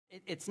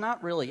It's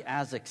not really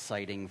as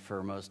exciting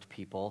for most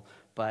people,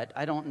 but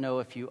I don't know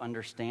if you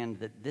understand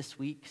that this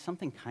week,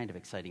 something kind of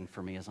exciting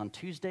for me is on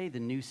Tuesday, the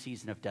new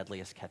season of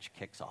Deadliest Catch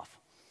kicks off.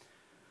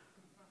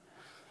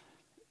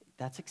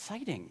 That's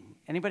exciting.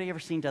 Anybody ever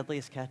seen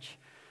Deadliest Catch?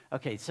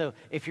 Okay, so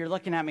if you're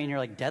looking at me and you're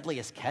like,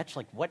 Deadliest Catch?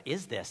 Like, what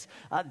is this?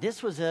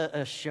 This was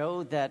a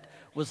show that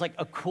was like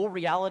a cool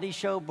reality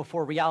show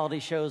before reality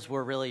shows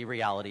were really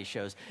reality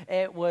shows.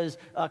 It was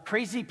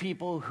crazy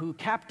people who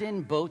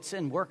captain boats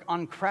and work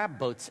on crab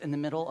boats in the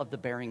middle of the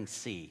Bering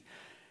Sea.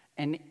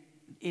 And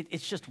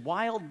it's just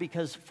wild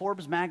because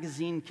Forbes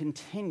magazine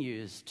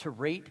continues to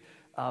rate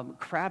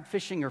crab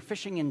fishing or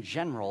fishing in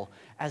general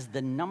as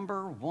the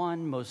 #1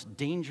 most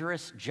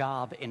dangerous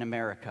job in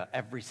America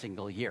every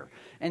single year.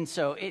 And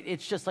so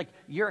it's just like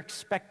you're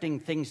expecting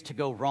things to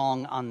go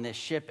wrong on this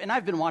ship. And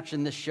I've been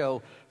watching this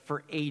show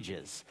for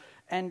ages.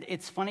 And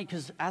it's funny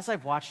because as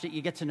I've watched it,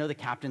 you get to know the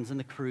captains and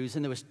the crews,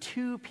 and there was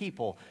two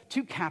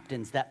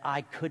captains that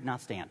I could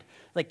not stand.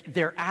 Like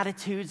their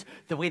attitudes,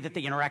 the way that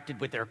they interacted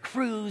with their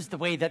crews, the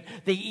way that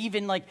they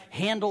even like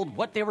handled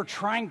what they were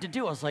trying to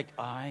do. I was like,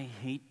 I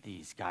hate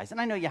these guys. And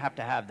I know you have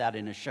to have that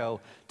in a show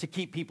to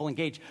keep people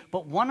engaged.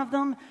 But one of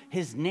them,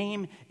 his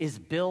name is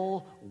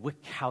Bill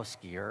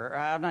Wachowski, or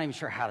I'm not even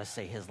sure how to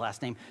say his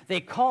last name.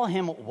 They call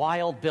him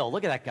Wild Bill.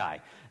 Look at that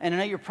guy. And I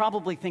know you're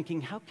probably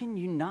thinking, how can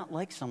you not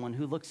like someone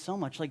who looks so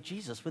much like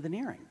Jesus with an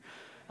earring?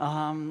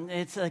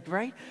 It's like,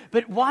 right?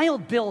 But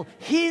Wild Bill,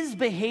 his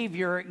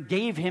behavior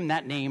gave him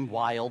that name,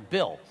 Wild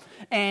Bill.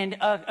 And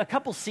a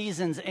couple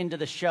seasons into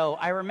the show,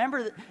 I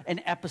remember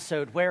an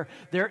episode where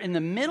they're in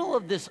the middle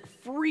of this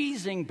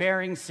freezing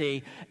Bering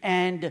Sea,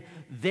 and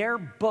their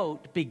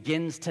boat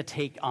begins to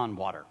take on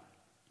water.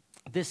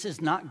 This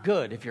is not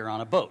good if you're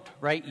on a boat,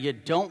 right? You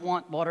don't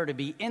want water to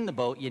be in the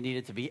boat. You need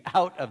it to be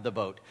out of the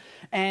boat.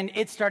 And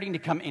it's starting to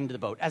come into the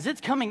boat. As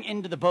it's coming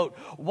into the boat,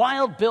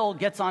 Wild Bill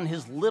gets on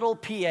his little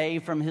PA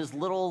from his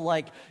little,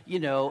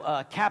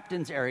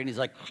 captain's area, and he's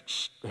like,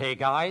 hey,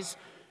 guys,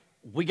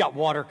 we got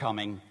water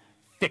coming.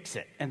 Fix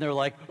it. And they're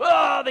like,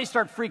 oh, they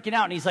start freaking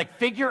out. And he's like,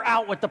 figure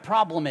out what the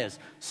problem is.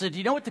 So do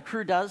you know what the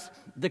crew does?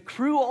 The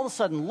crew all of a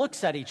sudden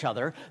looks at each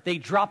other. They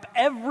drop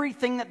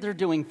everything that they're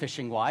doing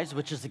fishing-wise,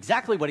 which is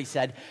exactly what he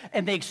said,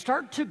 and they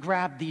start to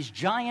grab these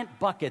giant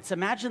buckets.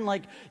 Imagine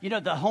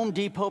the Home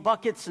Depot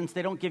buckets. Since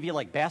they don't give you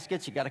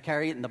baskets, you got to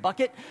carry it in the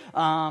bucket.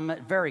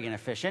 Very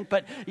inefficient.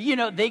 But,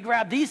 they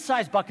grab these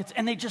size buckets,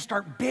 and they just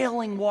start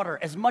bailing water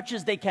as much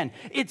as they can.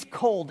 It's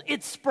cold.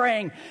 It's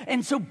spraying.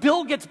 And so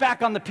Bill gets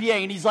back on the PA,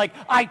 and he's like,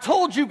 I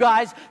told you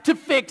guys to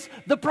fix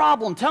the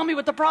problem. Tell me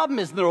what the problem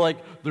is. And they're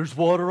like, there's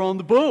water on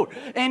the boat.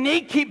 And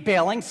they keep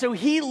bailing, so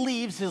he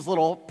leaves his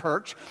little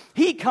perch.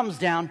 He comes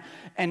down,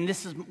 and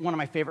this is one of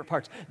my favorite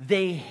parts.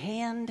 They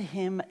hand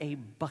him a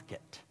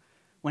bucket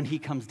when he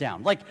comes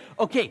down.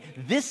 Okay,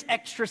 this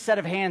extra set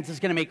of hands is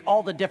going to make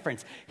all the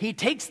difference. He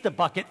takes the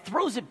bucket,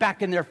 throws it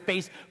back in their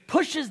face,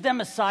 pushes them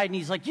aside, and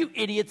he's like, you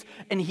idiots.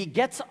 And he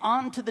gets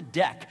onto the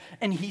deck,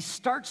 and he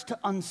starts to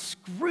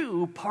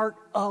unscrew part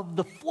of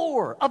the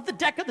floor of the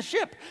deck of the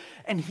ship.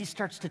 And he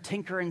starts to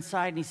tinker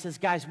inside, and he says,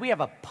 guys, we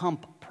have a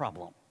pump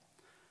problem.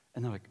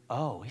 And they're like,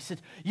 oh. He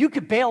said, you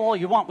could bail all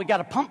you want. We got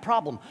a pump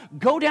problem.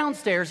 Go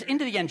downstairs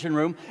into the engine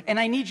room, and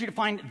I need you to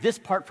find this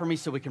part for me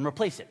so we can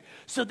replace it.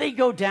 So they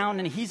go down,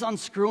 and he's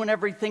unscrewing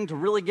everything to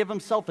really give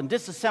himself and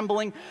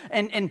disassembling.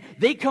 And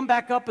they come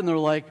back up, and they're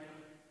like,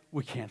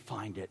 we can't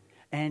find it.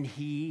 And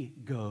he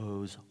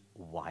goes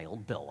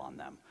Wild Bill on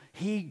them.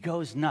 He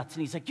goes nuts,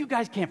 and he's like, you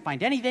guys can't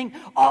find anything.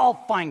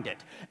 I'll find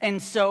it.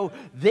 And so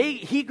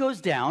he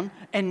goes down,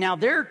 and now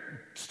they're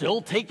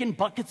still taking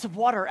buckets of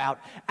water out.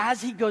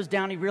 As he goes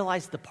down, he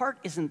realizes the part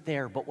isn't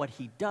there, but what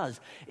he does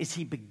is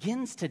he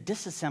begins to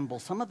disassemble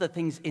some of the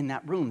things in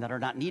that room that are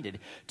not needed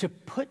to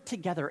put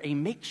together a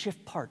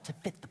makeshift part to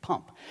fit the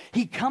pump.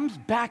 He comes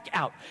back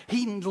out.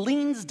 He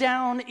leans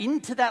down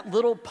into that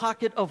little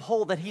pocket of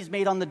hole that he's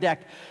made on the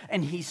deck,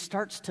 and he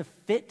starts to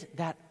fit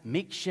that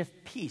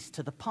makeshift piece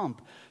to the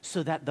pump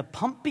so that the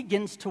pump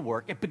begins to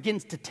work. It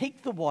begins to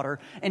take the water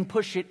and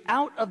push it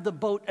out of the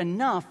boat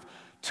enough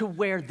to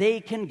where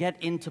they can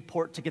get into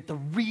port to get the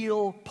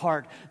real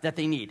part that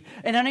they need.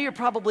 And I know you're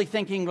probably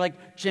thinking,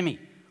 Jimmy,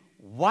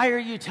 why are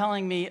you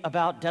telling me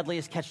about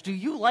Deadliest Catch? Do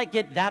you like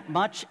it that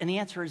much? And the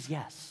answer is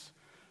yes.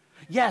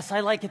 Yes, I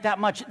like it that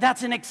much.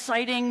 That's an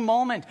exciting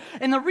moment.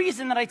 And the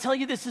reason that I tell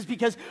you this is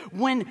because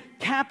when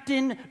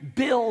Captain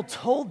Bill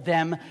told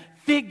them,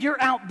 figure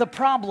out the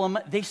problem,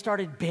 they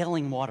started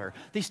bailing water.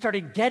 They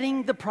started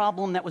getting the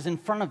problem that was in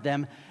front of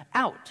them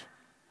out.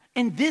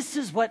 And this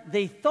is what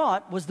they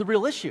thought was the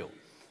real issue.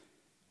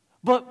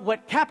 But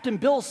what Captain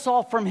Bill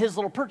saw from his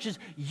little perch is,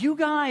 you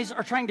guys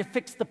are trying to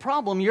fix the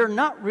problem. You're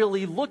not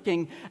really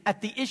looking at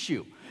the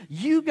issue.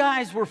 You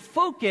guys were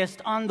focused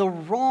on the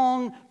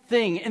wrong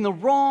thing, in the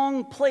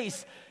wrong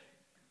place.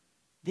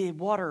 The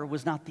water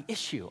was not the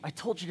issue. I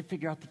told you to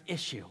figure out the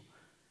issue.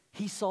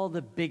 He saw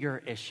the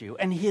bigger issue,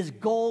 and his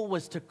goal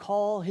was to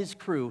call his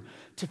crew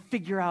to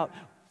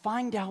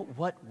find out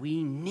what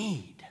we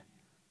need.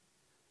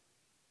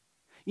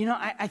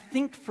 I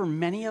think for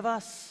many of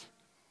us,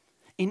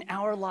 in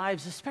our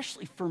lives,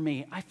 especially for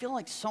me, I feel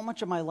like so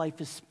much of my life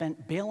is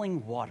spent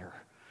bailing water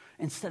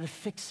instead of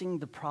fixing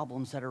the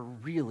problems that are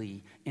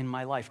really in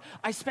my life.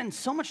 I spend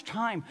so much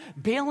time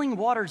bailing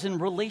waters in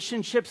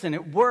relationships and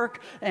at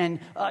work and,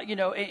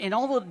 in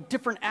all the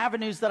different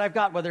avenues that I've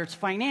got, whether it's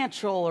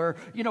financial or,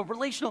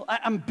 relational.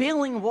 I'm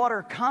bailing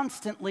water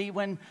constantly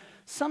when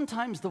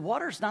sometimes the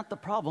water's not the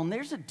problem.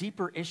 There's a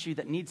deeper issue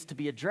that needs to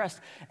be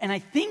addressed. And I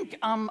think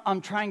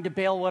I'm trying to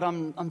bail what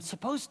I'm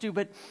supposed to,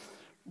 but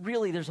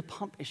really there's a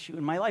pump issue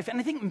in my life. And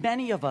I think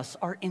many of us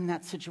are in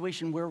that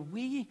situation where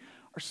we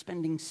are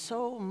spending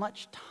so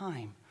much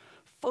time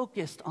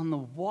focused on the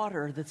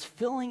water that's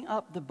filling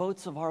up the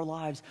boats of our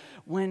lives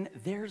when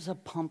there's a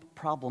pump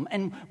problem.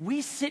 And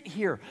we sit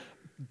here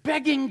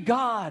begging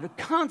God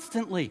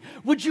constantly,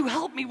 would you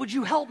help me? Would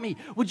you help me?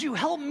 Would you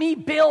help me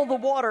bail the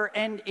water?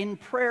 And in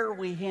prayer,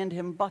 we hand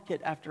him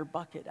bucket after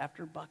bucket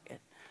after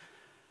bucket.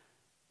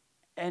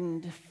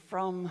 And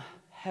from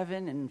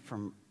heaven and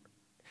from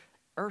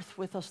earth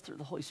with us through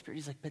the Holy Spirit,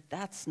 he's like, but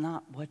that's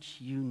not what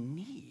you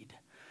need.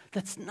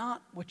 That's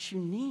not what you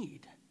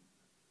need.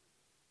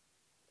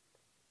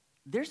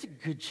 There's a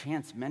good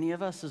chance many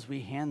of us, as we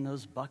hand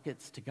those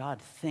buckets to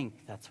God,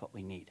 think that's what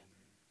we need.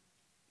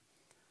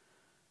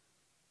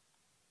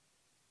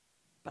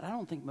 But I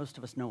don't think most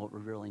of us know what we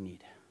really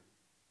need.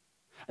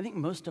 I think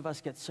most of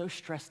us get so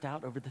stressed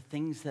out over the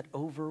things that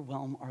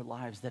overwhelm our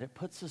lives that it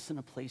puts us in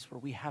a place where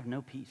we have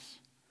no peace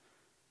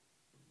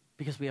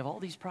because we have all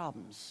these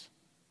problems.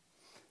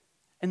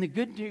 And the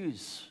good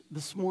news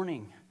this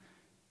morning,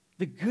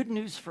 the good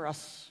news for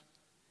us,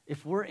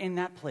 if we're in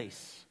that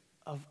place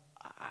of,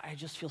 I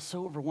just feel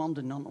so overwhelmed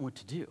and don't know what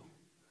to do,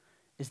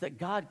 is that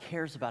God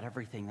cares about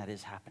everything that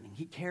is happening.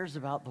 He cares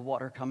about the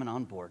water coming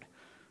on board,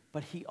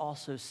 but he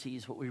also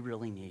sees what we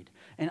really need.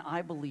 And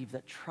I believe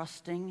that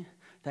trusting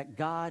that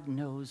God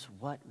knows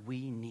what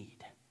we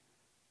need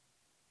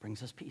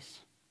brings us peace.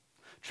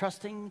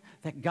 Trusting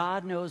that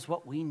God knows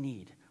what we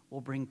need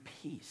will bring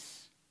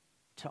peace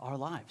to our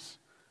lives.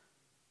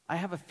 I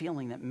have a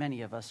feeling that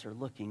many of us are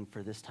looking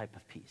for this type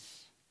of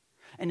peace.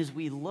 And as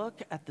we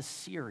look at the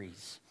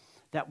series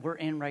that we're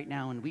in right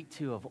now in week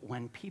 2 of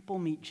When People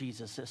Meet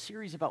Jesus, a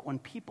series about when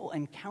people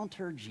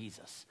encounter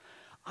Jesus,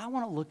 I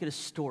want to look at a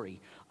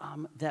story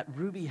that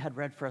Ruby had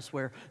read for us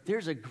where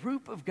there's a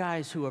group of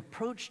guys who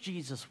approach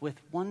Jesus with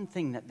one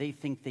thing that they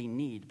think they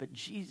need, but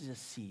Jesus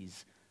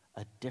sees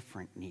a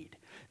different need.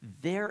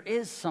 There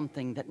is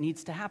something that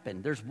needs to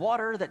happen. There's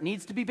water that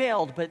needs to be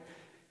bailed, but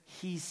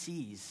he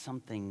sees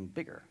something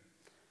bigger.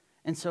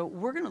 And so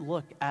we're going to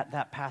look at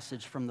that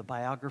passage from the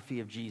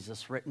biography of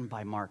Jesus written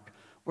by Mark.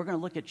 We're going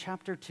to look at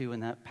chapter 2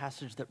 and that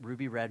passage that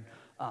Ruby read,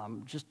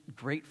 just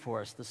great for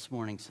us this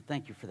morning. So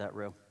thank you for that,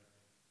 Ru.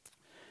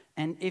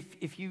 And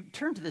if you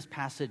turn to this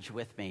passage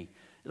with me,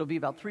 it'll be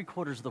about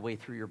 3/4 of the way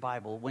through your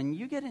Bible. When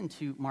you get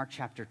into Mark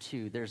chapter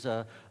 2, there's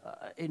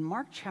in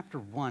Mark chapter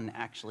 1,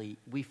 actually,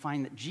 we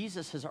find that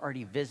Jesus has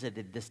already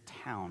visited this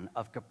town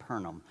of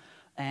Capernaum.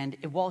 And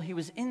while he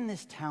was in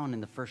this town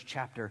in the first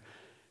chapter,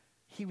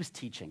 he was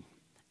teaching.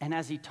 And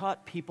as he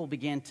taught, people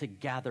began to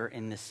gather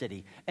in the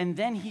city. And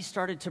then he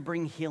started to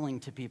bring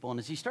healing to people. And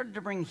as he started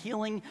to bring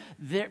healing,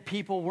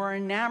 people were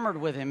enamored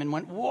with him and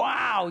went,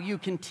 wow, you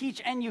can teach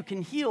and you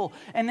can heal.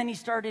 And then he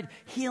started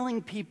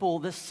healing people.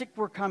 The sick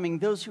were coming.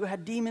 Those who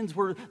had demons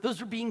were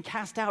being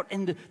cast out.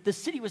 And the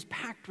city was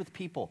packed with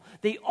people.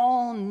 They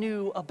all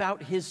knew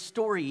about his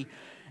story.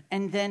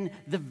 And then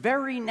the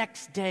very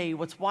next day,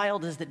 what's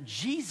wild is that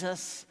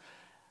Jesus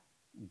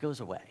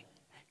goes away.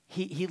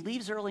 He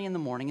leaves early in the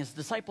morning. His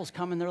disciples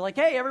come and they're like,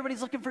 hey,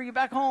 everybody's looking for you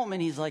back home.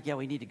 And he's like, yeah,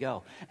 we need to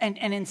go. And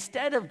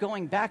instead of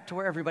going back to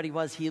where everybody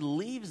was, he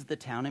leaves the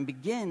town and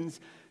begins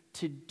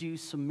to do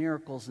some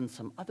miracles in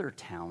some other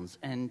towns.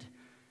 And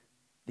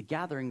the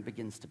gathering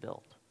begins to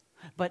build.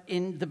 But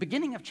in the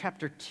beginning of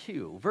chapter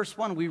 2, verse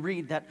 1, we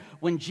read that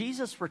when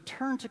Jesus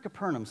returned to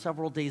Capernaum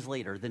several days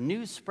later, the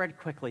news spread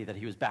quickly that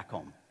he was back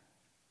home.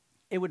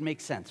 It would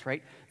make sense,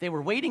 right? They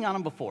were waiting on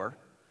him before,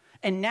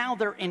 and now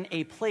they're in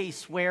a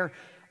place where,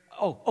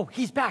 oh,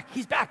 he's back.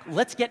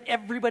 Let's get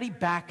everybody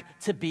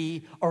back to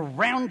be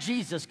around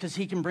Jesus because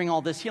he can bring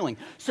all this healing.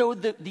 So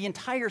the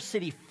entire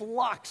city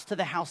flocks to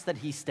the house that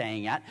he's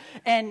staying at,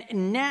 and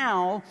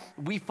now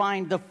we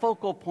find the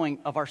focal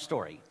point of our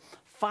story.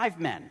 5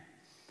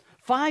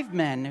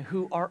 men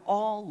who are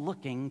all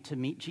looking to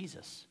meet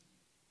Jesus.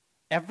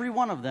 Every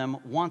one of them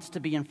wants to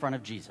be in front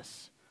of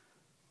Jesus.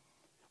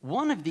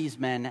 One of these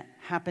men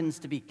happens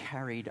to be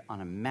carried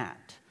on a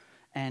mat.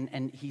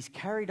 And he's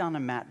carried on a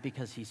mat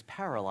because he's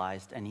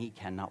paralyzed and he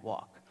cannot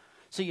walk.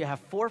 So you have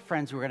 4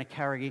 friends who are going to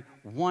carry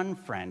one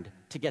friend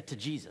to get to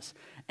Jesus.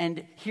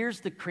 And here's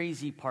the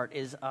crazy part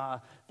is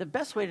the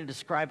best way to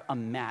describe a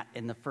mat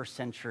in the first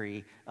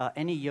century,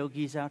 any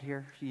yogis out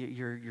here?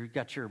 You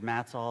got your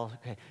mats all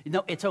okay?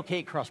 No, it's okay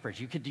at Crossbridge.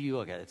 You could do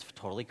yoga. It's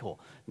totally cool.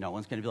 No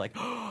one's going to be like,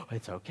 oh,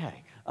 it's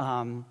okay.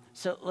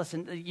 So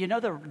listen, you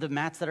know the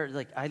mats that are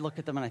like, I look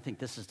at them and I think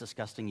this is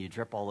disgusting. You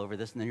drip all over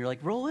this and then you're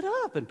like, roll it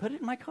up and put it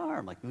in my car.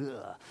 I'm like,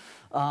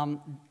 ugh.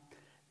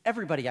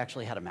 Everybody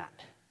actually had a mat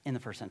in the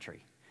first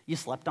century. You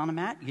slept on a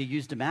mat, you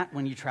used a mat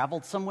when you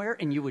traveled somewhere,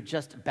 and you would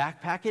just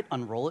backpack it,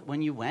 unroll it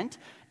when you went,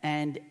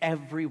 and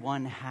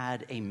everyone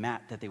had a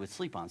mat that they would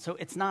sleep on. So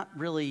it's not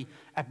really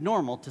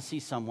abnormal to see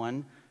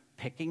someone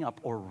picking up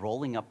or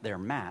rolling up their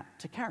mat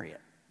to carry it.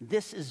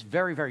 This is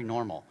very, very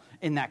normal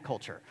in that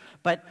culture.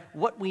 But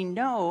what we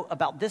know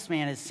about this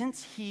man is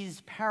since he's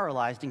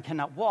paralyzed and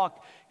cannot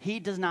walk, he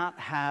does not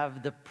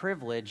have the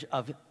privilege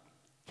of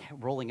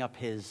rolling up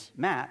his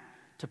mat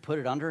to put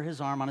it under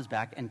his arm on his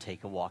back and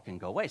take a walk and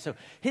go away. So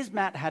his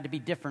mat had to be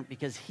different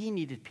because he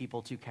needed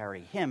people to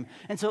carry him.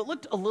 And so it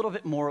looked a little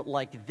bit more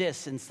like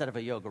this instead of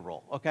a yoga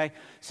roll, okay?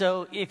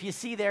 So if you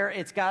see there,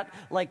 it's got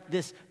like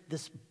this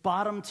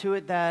bottom to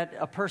it that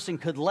a person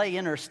could lay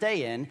in or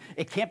stay in.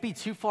 It can't be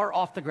too far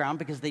off the ground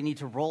because they need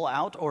to roll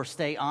out or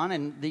stay on,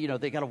 and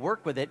they got to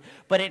work with it.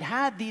 But it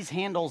had these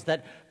handles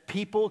that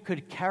people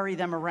could carry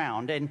them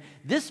around. And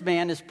this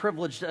man is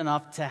privileged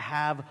enough to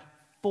have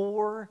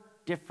 4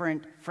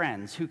 different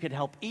friends who could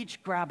help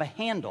each grab a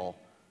handle,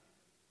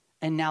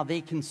 and now they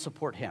can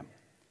support him.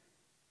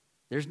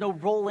 There's no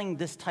rolling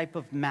this type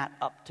of mat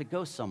up to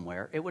go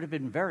somewhere. It would have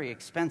been very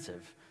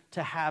expensive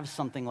to have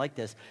something like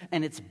this,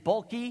 and it's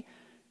bulky,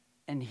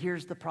 and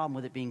here's the problem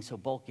with it being so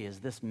bulky is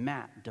this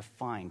mat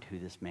defined who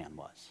this man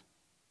was.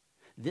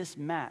 This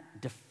mat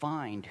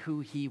defined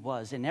who he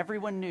was, and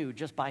everyone knew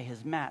just by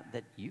his mat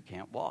that you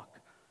can't walk.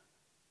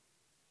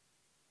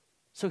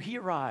 So he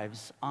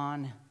arrives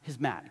on his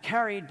mat,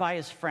 carried by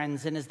his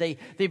friends, and as they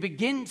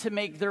begin to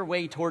make their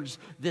way towards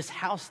this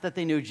house that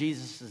they knew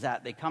Jesus is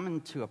at, they come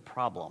into a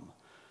problem.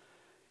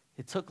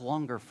 It took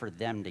longer for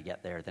them to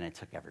get there than it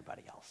took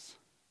everybody else.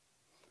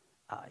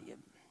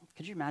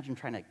 Could you imagine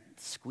trying to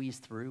squeeze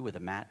through with a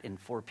mat and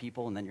 4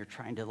 people, and then you're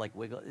trying to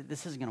wiggle?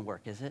 This isn't going to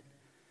work, is it?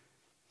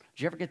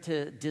 Did you ever get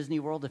to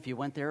Disney World if you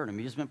went there, an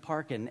amusement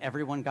park, and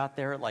everyone got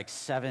there at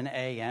 7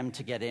 a.m.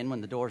 to get in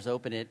when the doors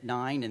open at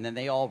 9, and then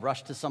they all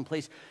rushed to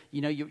someplace?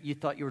 You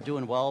thought you were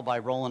doing well by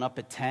rolling up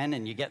at 10,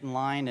 and you get in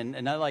line,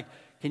 and they're like,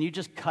 can you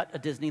just cut a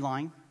Disney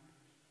line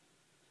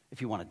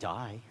if you want to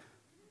die?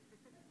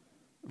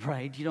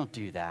 Right? You don't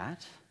do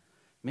that.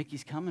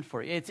 Mickey's coming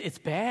for you. It's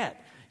bad.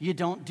 You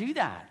don't do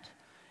that.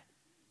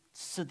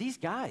 So these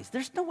guys,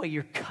 there's no way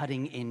you're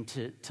cutting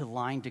into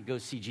line to go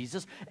see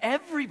Jesus.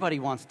 Everybody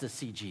wants to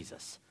see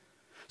Jesus.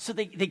 So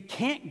they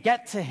can't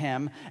get to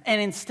him,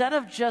 and instead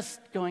of just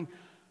going,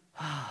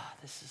 I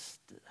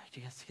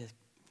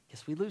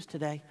guess we lose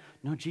today.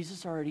 No,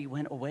 Jesus already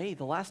went away.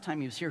 The last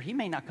time he was here, he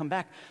may not come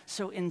back.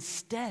 So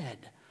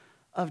instead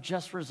of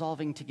just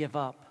resolving to give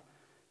up,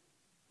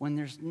 when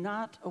there's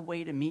not a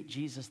way to meet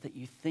Jesus that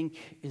you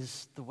think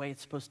is the way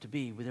it's supposed to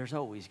be, there's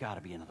always got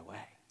to be another way.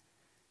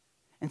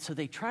 And so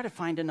they try to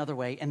find another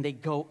way, and they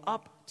go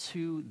up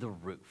to the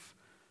roof.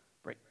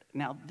 Right?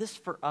 Now, this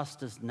for us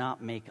does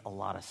not make a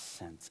lot of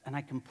sense, and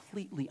I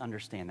completely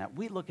understand that.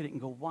 We look at it and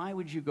go, why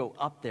would you go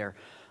up there?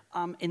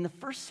 In the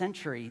first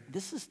century,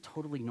 this is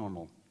totally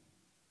normal.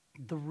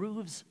 The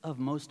roofs of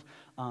most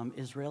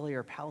Israeli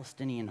or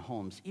Palestinian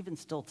homes, even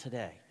still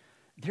today,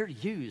 they're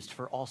used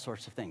for all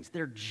sorts of things.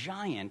 They're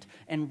giant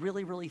and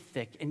really, really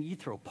thick, and you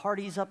throw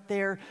parties up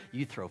there,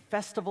 you throw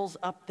festivals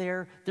up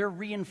there. They're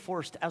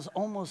reinforced as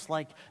almost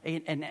like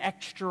an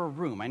extra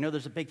room. I know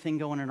there's a big thing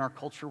going in our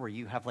culture where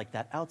you have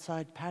that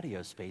outside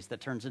patio space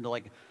that turns into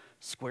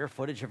square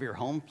footage of your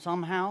home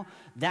somehow.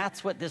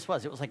 That's what this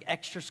was. It was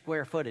extra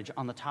square footage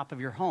on the top of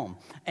your home,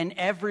 and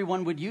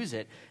everyone would use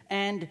it.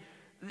 And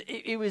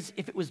it was,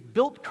 if it was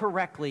built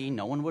correctly,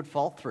 no one would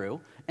fall through.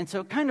 And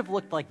so it kind of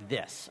looked like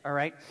this, all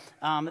right?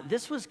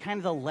 This was kind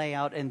of the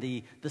layout and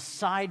the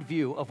side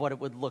view of what it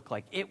would look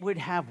like. It would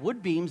have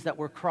wood beams that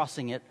were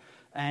crossing it,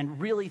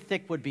 and really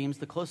thick wood beams,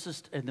 the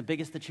closest and the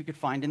biggest that you could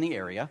find in the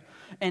area.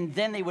 And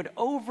then they would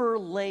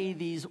overlay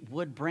these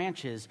wood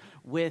branches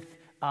with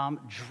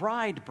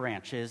dried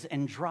branches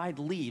and dried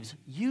leaves,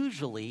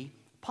 usually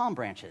palm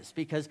branches,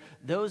 because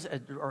those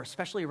are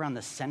especially around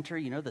the center,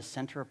 the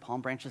center of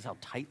palm branches, how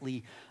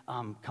tightly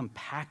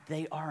compact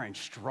they are and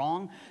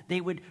strong.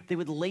 They would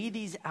lay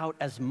these out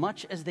as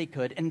much as they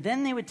could, and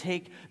then they would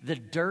take the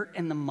dirt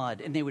and the mud,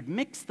 and they would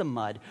mix the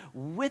mud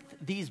with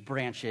these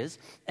branches,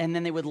 and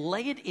then they would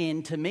lay it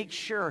in to make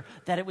sure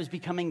that it was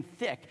becoming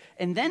thick.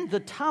 And then the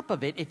top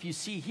of it, if you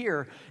see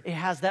here, it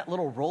has that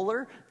little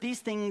roller.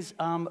 These things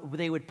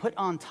they would put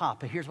on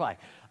top. Here's why.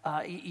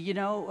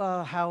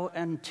 How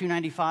in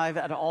 295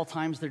 at all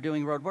times they're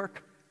doing road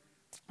work?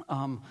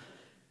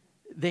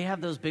 They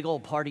have those big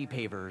old party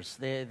pavers.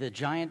 The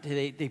giant,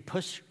 they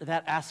push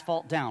that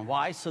asphalt down.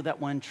 Why? So that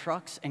when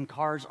trucks and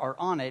cars are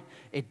on it,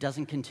 it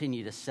doesn't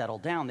continue to settle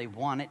down. They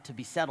want it to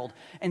be settled.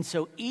 And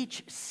so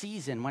each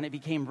season, when it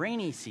became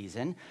rainy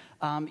season,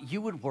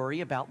 you would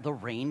worry about the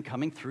rain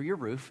coming through your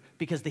roof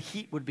because the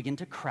heat would begin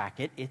to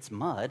crack it. It's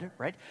mud,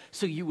 right?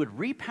 So you would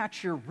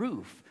repatch your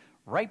roof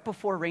right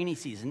before rainy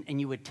season, and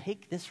you would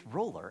take this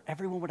roller.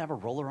 Everyone would have a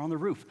roller on the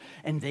roof,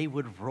 and they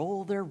would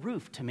roll their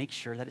roof to make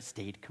sure that it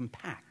stayed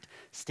compact,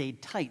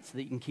 stayed tight, so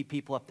that you can keep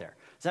people up there.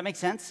 Does that make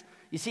sense?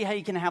 You see how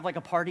you can have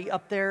a party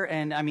up there,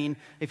 and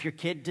if your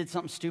kid did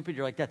something stupid,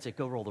 you're like, that's it,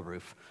 go roll the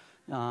roof.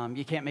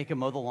 You can't make them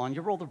mow the lawn,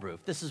 you roll the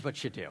roof. This is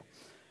what you do.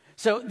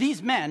 So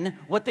these men,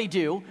 what they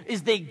do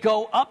is they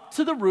go up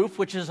to the roof,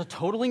 which is a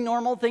totally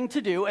normal thing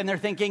to do, and they're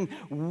thinking,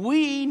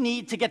 we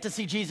need to get to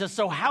see Jesus,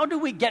 so how do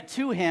we get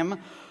to him?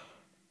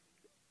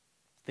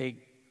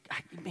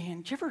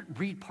 Man, do you ever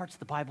read parts of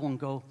the Bible and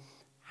go,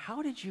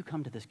 how did you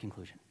come to this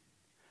conclusion?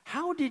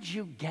 How did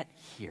you get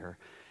here?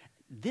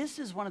 This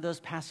is one of those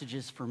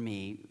passages for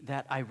me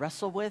that I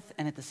wrestle with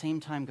and at the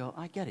same time go,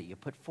 I get it. You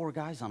put 4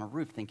 guys on a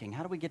roof thinking,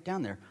 how do we get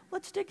down there?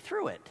 Let's dig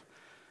through it.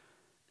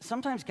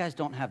 Sometimes guys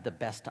don't have the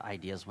best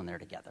ideas when they're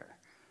together.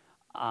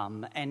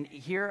 And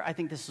here, I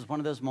think this is one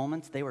of those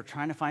moments. They were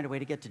trying to find a way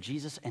to get to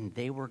Jesus, and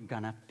they were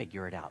going to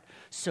figure it out.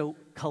 So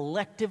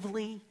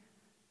collectively,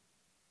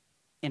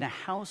 in a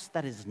house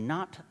that is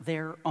not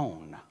their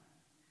own,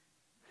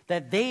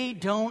 that they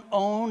don't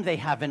own, they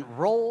haven't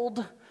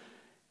rolled,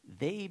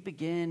 they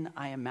begin,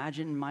 I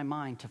imagine in my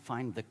mind, to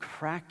find the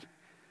crack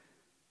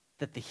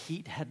that the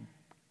heat had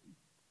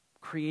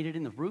created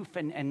in the roof.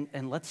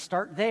 And let's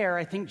start there.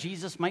 I think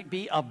Jesus might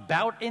be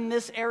about in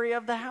this area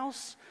of the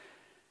house.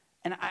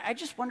 And I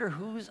just wonder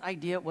whose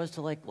idea it was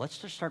to let's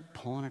just start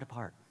pulling it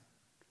apart.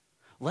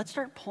 Let's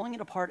start pulling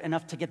it apart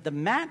enough to get the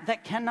mat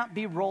that cannot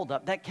be rolled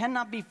up, that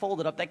cannot be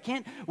folded up,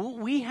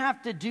 we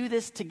have to do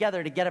this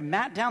together to get a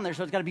mat down there,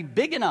 so it's got to be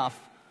big enough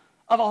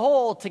of a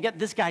hole to get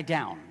this guy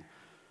down.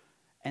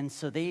 And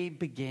so they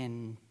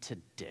begin to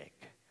dig.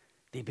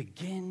 They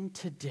begin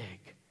to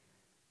dig.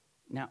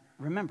 Now,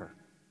 remember,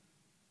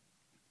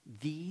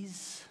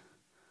 these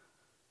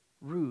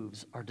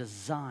roofs are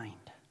designed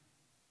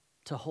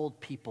to hold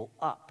people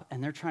up,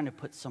 and they're trying to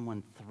put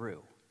someone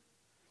through.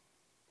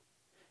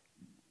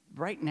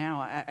 Right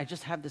now, I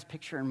just have this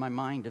picture in my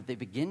mind of they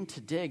begin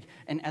to dig,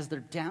 and as they're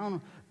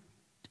down,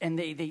 and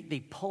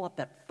they pull up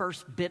that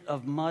first bit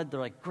of mud, they're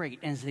like, great.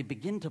 And as they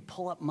begin to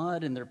pull up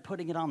mud, and they're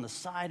putting it on the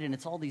side, and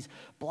it's all these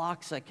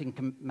blocks. I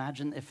can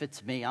imagine if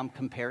it's me, I'm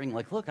comparing,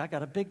 look, I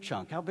got a big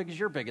chunk. How big is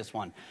your biggest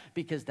one?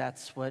 Because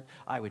that's what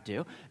I would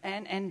do.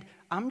 And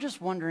I'm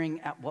just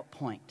wondering at what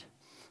point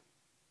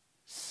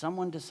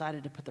someone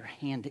decided to put their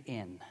hand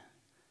in,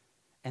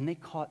 and they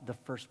caught the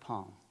first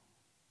palm.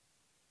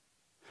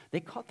 They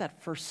caught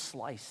that first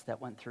slice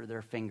that went through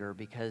their finger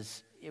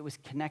because it was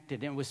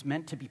connected and it was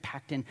meant to be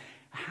packed in.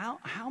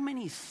 How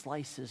many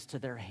slices to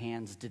their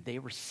hands did they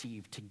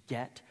receive to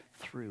get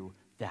through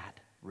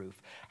that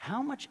roof?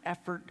 How much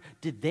effort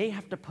did they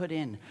have to put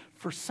in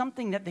for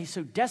something that they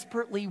so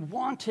desperately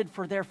wanted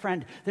for their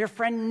friend? Their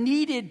friend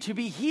needed to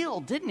be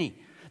healed, didn't he?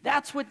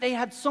 That's what they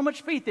had so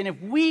much faith in.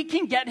 If we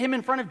can get him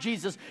in front of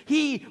Jesus,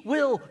 he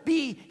will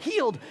be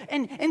healed.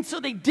 And so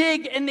they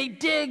dig and they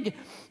dig.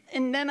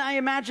 And then I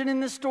imagine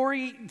in this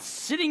story,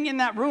 sitting in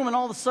that room, and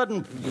all of a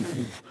sudden,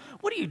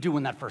 what do you do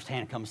when that first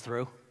hand comes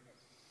through?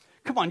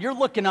 Come on, you're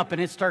looking up,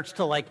 and it starts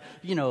to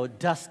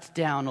dust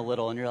down a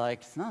little, and you're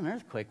like, it's not an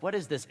earthquake. What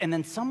is this? And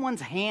then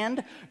someone's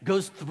hand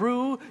goes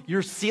through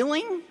your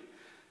ceiling?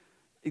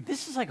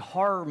 This is like a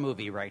horror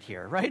movie right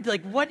here,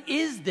 right? What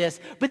is this?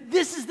 But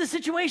this is the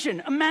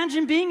situation.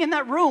 Imagine being in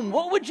that room.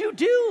 What would you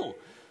do?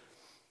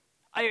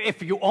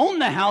 If you own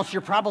the house,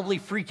 you're probably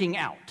freaking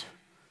out.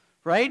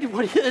 Right?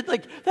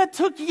 That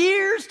took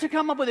years to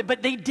come up with it,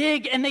 but they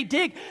dig and they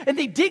dig and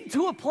they dig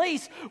to a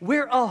place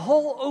where a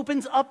hole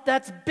opens up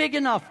that's big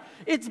enough.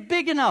 It's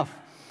big enough.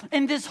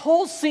 And this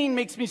whole scene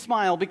makes me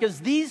smile because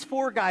these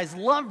 4 guys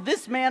loved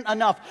this man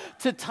enough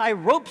to tie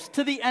ropes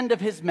to the end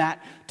of his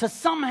mat to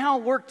somehow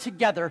work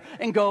together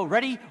and go,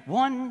 ready?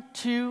 1,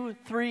 2,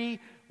 3,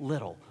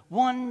 little.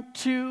 1,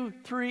 2,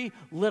 3,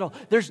 little.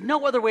 There's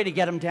no other way to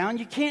get them down.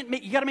 You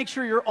got to make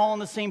sure you're all on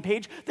the same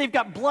page. They've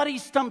got bloody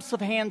stumps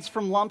of hands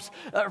from lumps,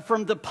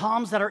 from the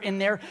palms that are in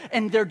there,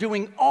 and they're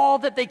doing all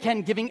that they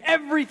can, giving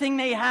everything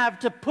they have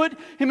to put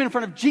him in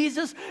front of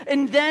Jesus,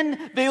 and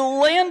then they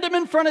land him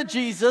in front of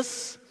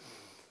Jesus.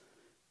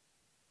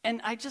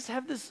 And I just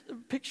have this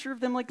picture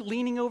of them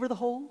leaning over the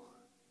hole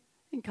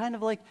and kind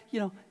of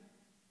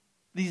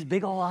these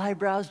big old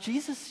eyebrows.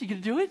 Jesus, you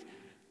gonna do it?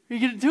 Are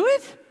you gonna do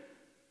it?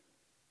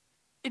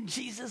 And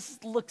Jesus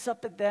looks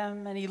up at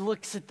them and he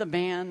looks at the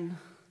man,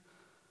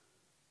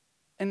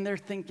 and they're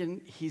thinking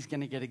he's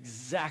going to get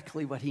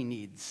exactly what he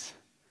needs.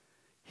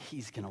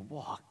 He's going to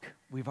walk.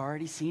 We've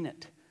already seen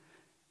it.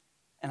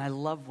 And I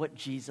love what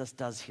Jesus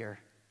does here.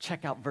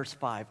 Check out verse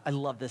 5. I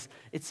love this.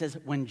 It says,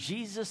 when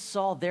Jesus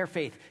saw their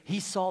faith, he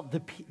saw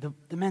the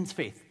men's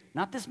faith.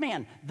 Not this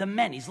man, the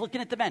men. He's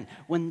looking at the men.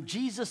 When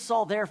Jesus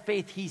saw their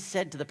faith, he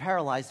said to the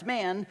paralyzed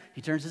man,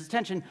 he turns his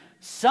attention,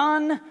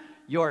 son,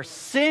 your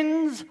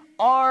sins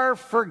are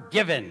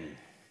forgiven.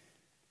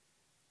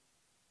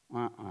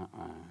 Right,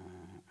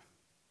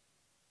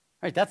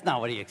 that's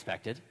not what he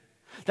expected.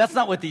 That's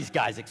not what these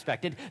guys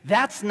expected.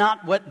 That's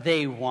not what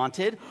they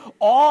wanted.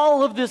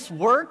 All of this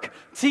work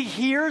to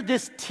hear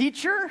this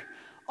teacher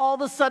all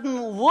of a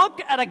sudden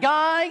look at a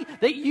guy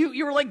that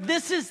you were like,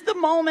 this is the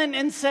moment,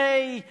 and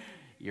say,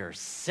 your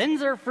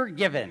sins are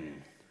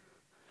forgiven.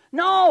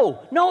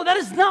 No, that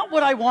is not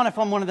what I want if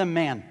I'm one of them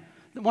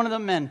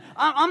men.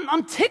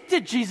 I'm ticked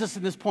at Jesus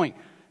at this point.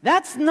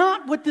 That's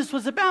not what this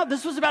was about.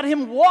 This was about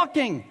him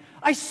walking.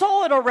 I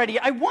saw it already.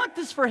 I want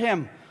this for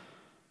him.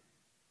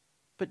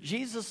 But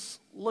Jesus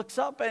looks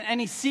up and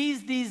he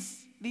sees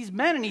these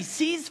men, and he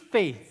sees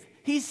faith.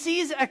 He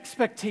sees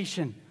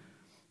expectation.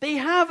 They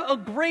have a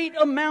great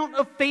amount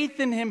of faith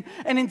in him,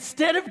 and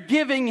instead of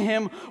giving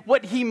him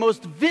what he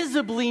most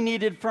visibly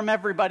needed from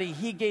everybody,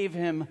 he gave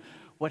him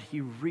what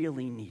he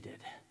really needed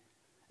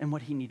and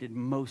what he needed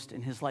most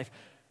in his life.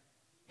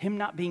 Him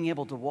not being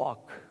able to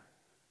walk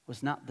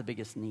was not the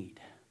biggest need.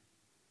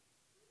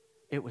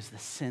 It was the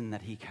sin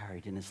that he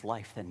carried in his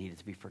life that needed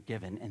to be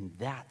forgiven, and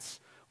that's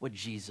what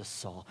Jesus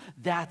saw.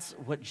 That's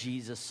what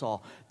Jesus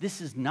saw.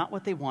 This is not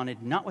what they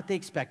wanted, not what they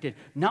expected,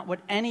 not what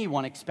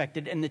anyone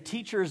expected. And the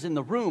teachers in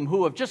the room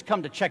who have just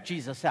come to check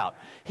Jesus out,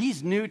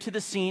 he's new to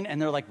the scene,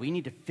 and they're like, we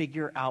need to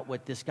figure out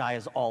what this guy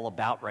is all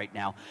about right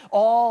now.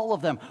 All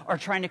of them are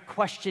trying to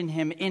question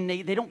him.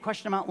 They don't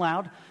question him out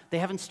loud. They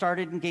haven't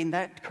started and gained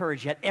that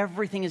courage yet.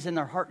 Everything is in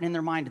their heart and in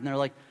their mind, and they're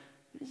like,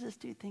 who does this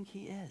dude think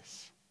he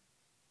is?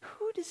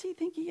 Who does he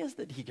think he is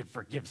that he could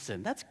forgive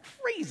sin? That's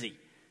crazy.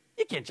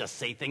 You can't just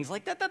say things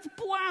like that. That's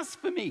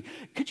blasphemy.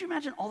 Could you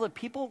imagine all the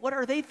people? What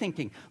are they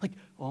thinking? Like,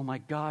 oh my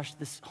gosh,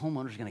 this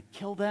homeowner's going to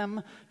kill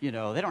them. You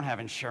know, they don't have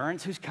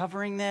insurance. Who's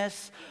covering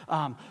this?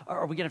 Are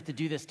we going to have to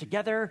do this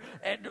together?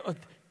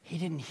 He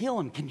didn't heal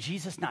him. Can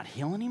Jesus not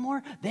heal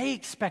anymore? They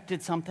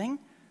expected something.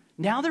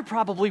 Now they're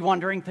probably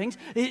wondering things.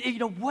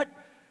 What?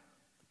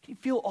 Can you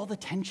feel all the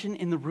tension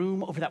in the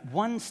room over that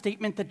one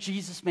statement that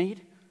Jesus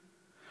made?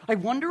 I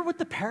wonder what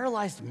the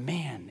paralyzed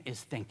man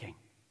is thinking.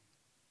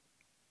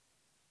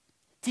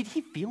 Did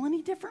he feel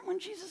any different when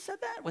Jesus said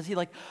that? Was he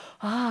like,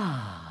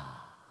 I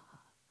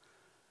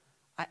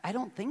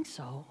don't think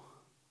so.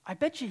 I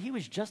bet you he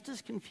was just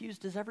as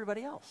confused as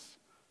everybody else.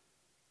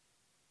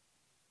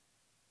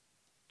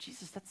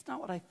 Jesus, that's not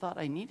what I thought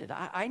I needed.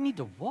 I need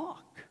to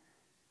walk.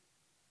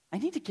 I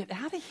need to get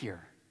out of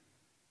here.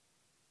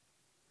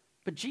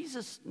 But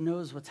Jesus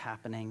knows what's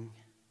happening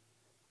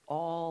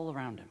all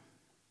around him.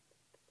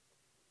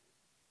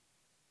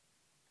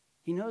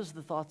 He knows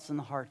the thoughts and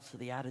the hearts of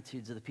the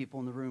attitudes of the people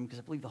in the room, because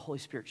I believe the Holy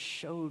Spirit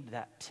showed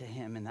that to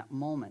him in that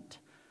moment.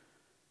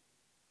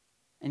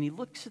 And he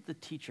looks at the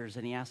teachers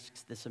and he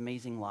asks this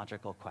amazing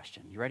logical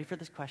question. You ready for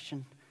this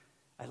question?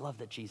 I love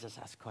that Jesus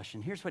asked a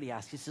question. Here's what he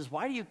asked. He says,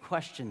 why do you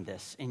question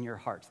this in your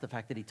hearts, the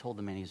fact that he told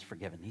the man he was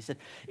forgiven? He said,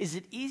 is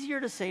it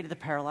easier to say to the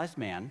paralyzed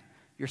man,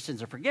 your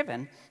sins are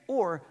forgiven,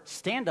 or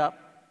stand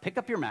up, pick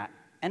up your mat,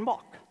 and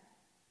walk?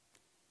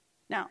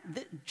 Now,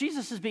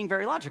 Jesus is being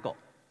very logical.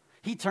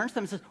 He turns to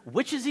them and says,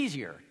 which is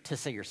easier, to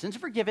say your sins are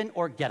forgiven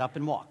or get up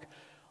and walk?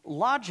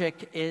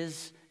 Logic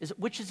is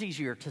which is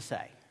easier to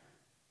say?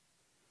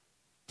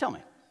 Tell me.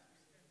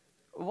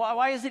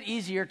 Why is it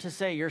easier to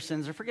say your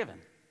sins are forgiven?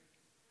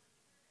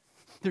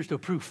 There's no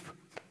proof.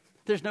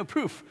 There's no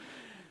proof.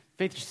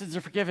 Faith, your sins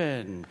are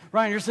forgiven.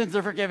 Ryan, your sins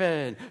are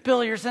forgiven.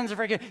 Billy, your sins are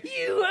forgiven.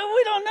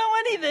 We don't know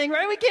anything,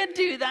 right? We can't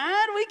do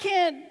that. We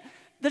can't.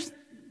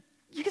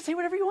 You can say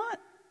whatever you want.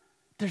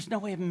 There's no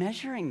way of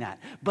measuring that.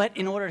 But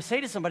in order to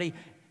say to somebody,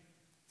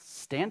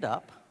 stand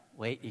up,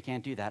 wait, you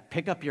can't do that.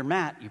 Pick up your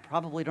mat. You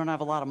probably don't have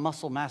a lot of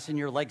muscle mass in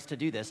your legs to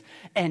do this.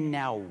 And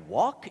now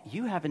walk.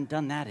 You haven't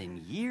done that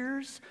in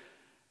years.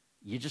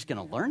 You're just going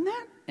to learn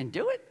that and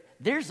do it?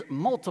 There's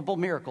multiple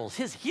miracles.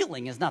 His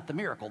healing is not the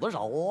miracle. There's a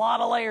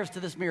lot of layers to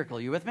this miracle.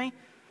 You with me?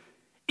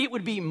 It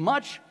would be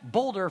much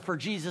bolder for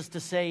Jesus to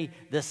say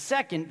the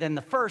second than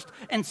the first.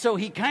 And so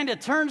he kind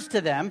of turns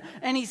to them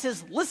and he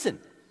says, listen,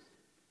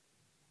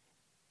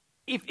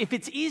 if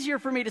it's easier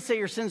for me to say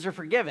your sins are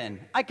forgiven,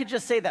 I could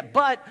just say that,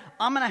 but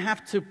I'm going to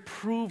have to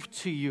prove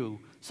to you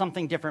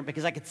something different,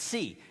 because I could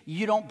see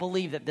you don't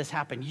believe that this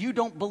happened. You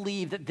don't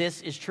believe that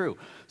this is true.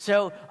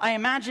 So I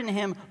imagine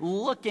him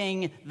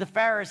looking the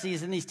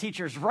Pharisees and these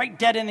teachers right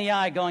dead in the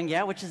eye going,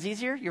 yeah, which is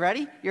easier? You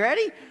ready? You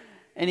ready?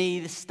 And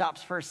he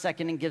stops for a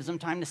second and gives them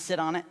time to sit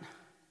on it.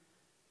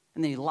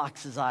 And then he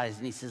locks his eyes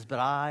and he says, but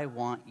I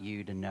want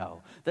you to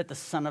know that the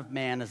Son of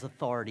Man has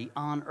authority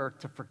on earth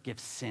to forgive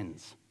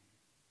sins.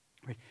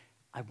 Right?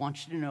 I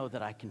want you to know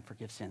that I can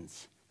forgive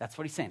sins. That's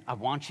what he's saying. I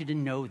want you to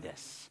know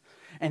this.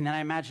 And then I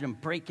imagine him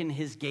breaking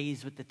his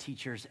gaze with the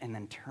teachers and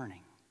then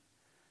turning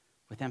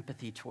with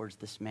empathy towards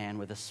this man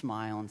with a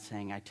smile and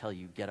saying, I tell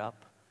you, get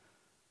up,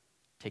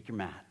 take your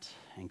mat,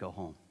 and go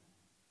home.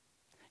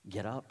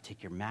 Get up,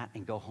 take your mat,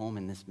 and go home.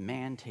 And this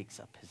man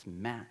takes up his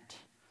mat.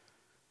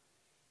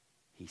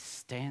 He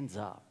stands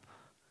up.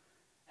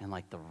 And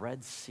like the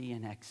Red Sea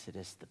in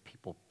Exodus, the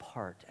people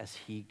part as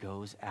he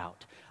goes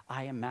out.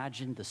 I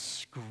imagine the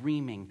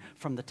screaming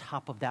from the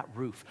top of that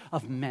roof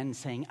of men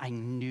saying, I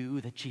knew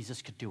that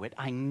Jesus could do it.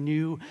 I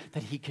knew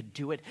that he could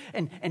do it.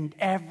 And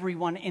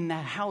everyone in the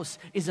house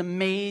is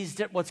amazed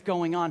at what's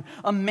going on.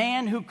 A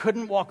man who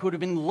couldn't walk, who would have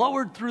been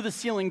lowered through the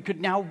ceiling, could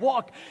now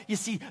walk. You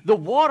see, the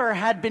water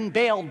had been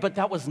bailed, but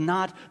that was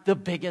not the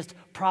biggest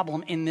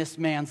problem in this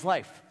man's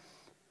life.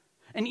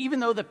 And even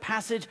though the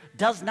passage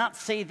does not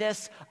say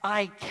this,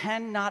 I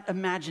cannot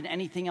imagine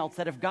anything else,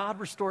 that if God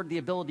restored the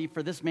ability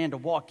for this man to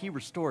walk, he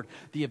restored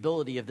the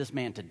ability of this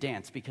man to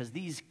dance, because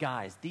these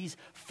guys, these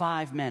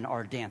 5 men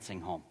are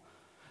dancing home.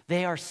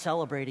 They are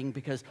celebrating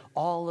because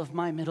all of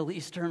my Middle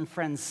Eastern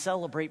friends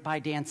celebrate by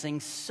dancing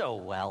so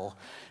well.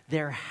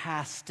 There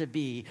has to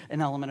be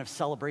an element of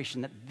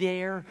celebration that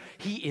there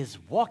he is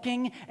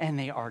walking and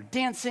they are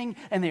dancing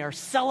and they are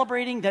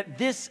celebrating that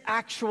this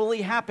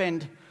actually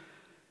happened.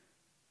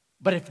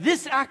 But if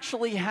this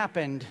actually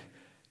happened,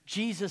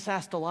 Jesus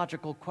asked a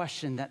logical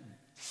question that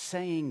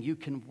saying you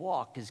can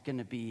walk is going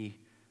to be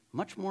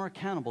much more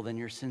accountable than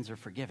your sins are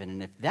forgiven.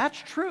 And if that's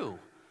true,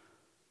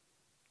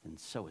 then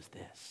so is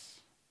this.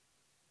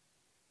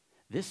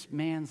 This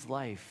man's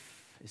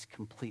life is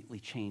completely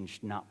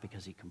changed, not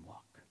because he can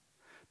walk,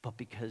 but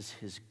because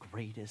his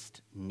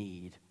greatest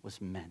need was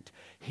met.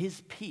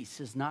 His peace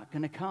is not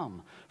going to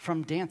come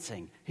from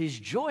dancing. His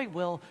joy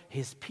will.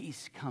 His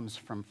peace comes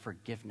from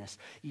forgiveness.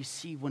 You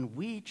see, when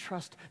we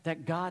trust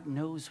that God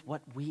knows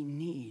what we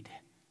need,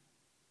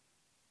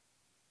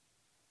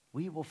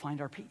 we will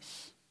find our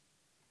peace.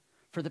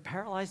 For the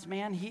paralyzed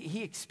man,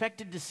 he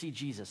expected to see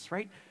Jesus,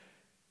 right?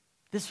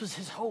 This was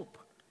his hope.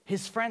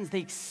 His friends,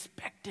 they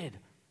expected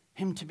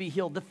him to be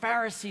healed. The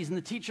Pharisees and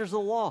the teachers of the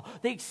law,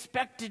 they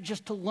expected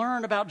just to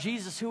learn about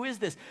Jesus. Who is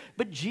this?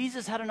 But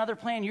Jesus had another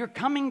plan. You're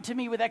coming to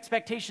me with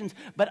expectations,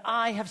 but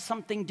I have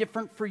something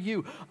different for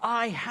you.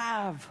 I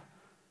have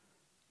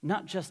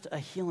not just a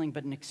healing,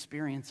 but an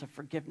experience of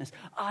forgiveness.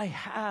 I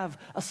have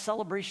a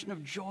celebration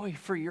of joy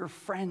for your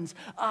friends.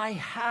 I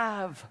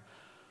have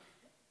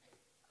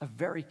a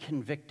very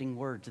convicting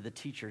word to the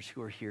teachers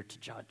who are here to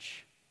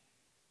judge.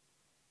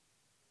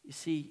 You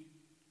see,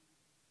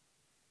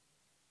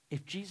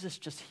 if Jesus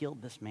just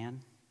healed this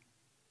man,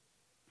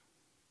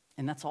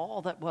 and that's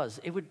all that was,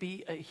 it would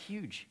be a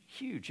huge,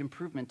 huge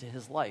improvement to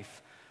his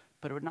life,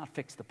 but it would not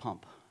fix the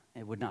pump.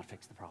 It would not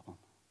fix the problem.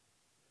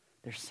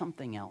 There's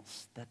something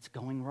else that's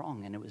going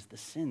wrong, and it was the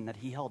sin that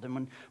he held.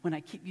 And when I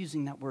keep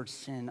using that word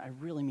sin, I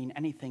really mean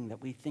anything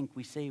that we think,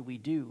 we say, we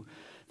do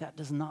that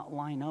does not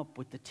line up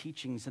with the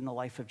teachings in the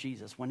life of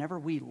Jesus. Whenever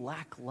we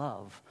lack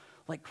love,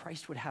 like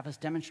Christ would have us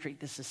demonstrate,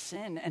 this is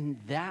sin. And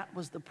that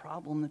was the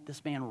problem that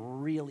this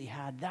man really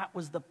had. That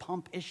was the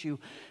pump issue.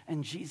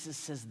 And Jesus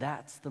says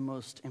that's the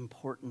most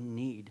important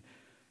need.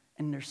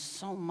 And there's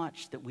so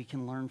much that we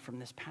can learn from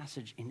this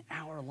passage in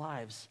our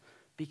lives,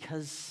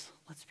 because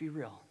let's be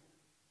real.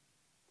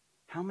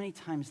 How many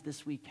times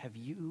this week have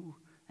you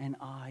and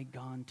I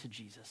gone to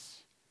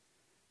Jesus?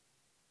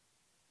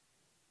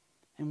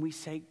 And we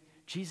say,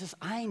 Jesus,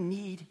 I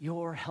need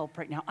your help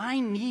right now.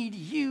 I need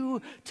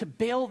you to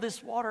bail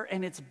this water.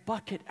 And it's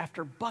bucket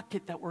after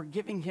bucket that we're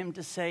giving him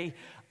to say,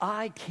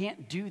 I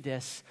can't do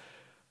this.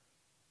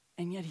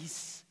 And yet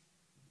he's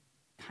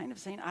kind of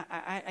saying,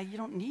 you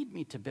don't need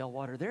me to bail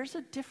water. There's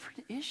a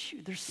different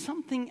issue. There's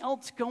something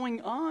else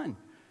going on.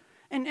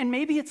 And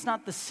maybe it's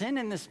not the sin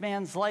in this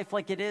man's life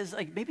like it is.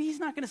 Like maybe he's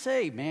not going to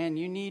say, man,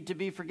 you need to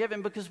be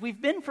forgiven because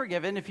we've been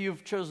forgiven if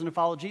you've chosen to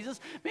follow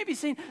Jesus. Maybe he's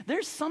saying,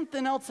 there's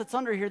something else that's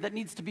under here that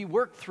needs to be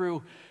worked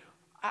through.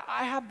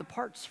 I have the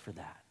parts for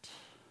that.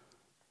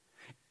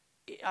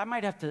 I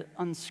might have to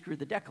unscrew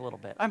the deck a little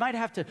bit. I might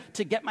have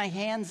to get my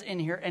hands in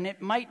here, and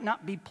it might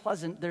not be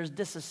pleasant. There's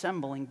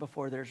disassembling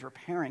before there's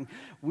repairing.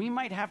 We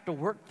might have to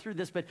work through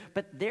this, but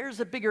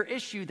there's a bigger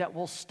issue that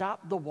will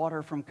stop the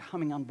water from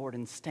coming on board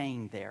and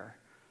staying there.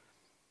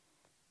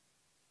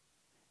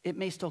 It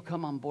may still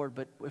come on board,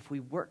 but if we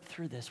work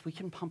through this, we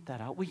can pump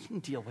that out. We can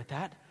deal with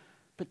that.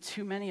 But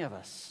too many of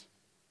us,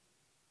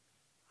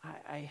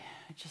 I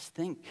just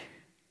think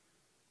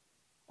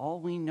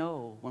all we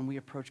know when we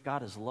approach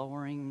God is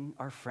lowering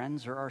our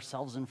friends or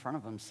ourselves in front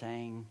of him,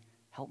 saying,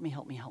 help me,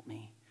 help me, help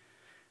me.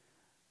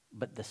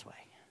 But this way.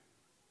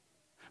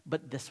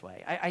 But this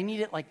way. I need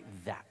it like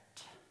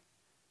that.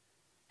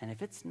 And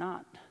if it's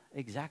not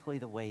exactly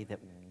the way that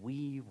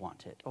we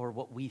want it or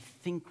what we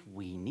think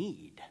we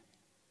need,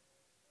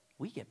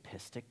 we get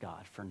pissed at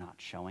God for not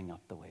showing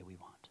up the way we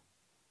want.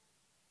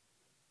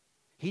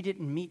 He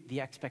didn't meet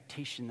the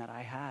expectation that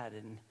I had,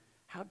 and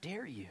how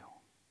dare you?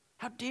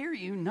 How dare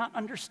you not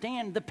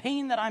understand the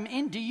pain that I'm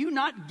in? Do you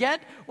not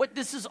get what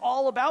this is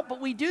all about?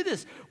 But we do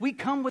this. We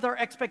come with our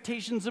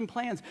expectations and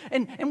plans,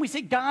 and we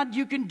say, God,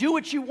 you can do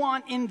what you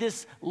want in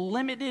this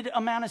limited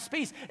amount of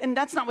space. And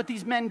that's not what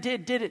these men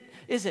did it?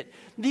 Is it?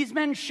 These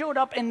men showed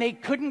up and they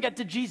couldn't get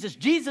to Jesus.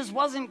 Jesus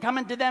wasn't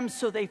coming to them,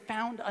 so they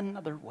found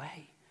another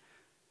way.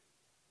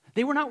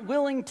 They were not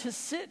willing to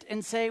sit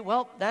and say,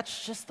 well,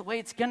 that's just the way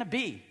it's going to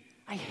be.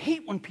 I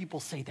hate when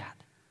people say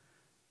that.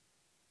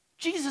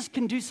 Jesus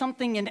can do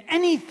something in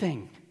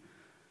anything.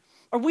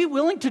 Are we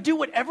willing to do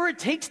whatever it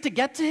takes to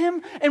get to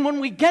him? And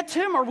when we get to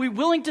him, are we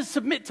willing to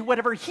submit to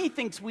whatever he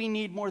thinks we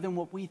need more than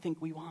what we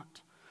think we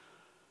want?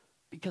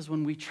 Because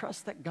when we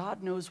trust that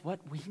God knows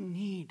what we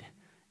need,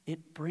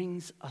 it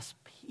brings us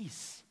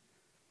peace.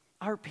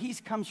 Our peace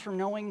comes from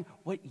knowing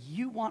what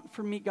you want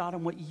from me, God,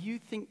 and what you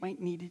think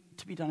might need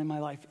to be done in my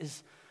life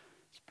is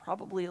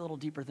probably a little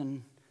deeper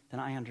than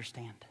I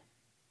understand.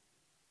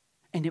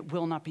 And it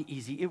will not be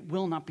easy. It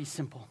will not be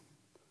simple.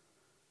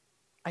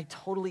 I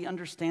totally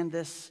understand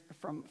this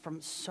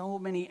from so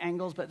many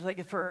angles, but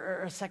like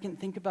for a second,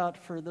 think about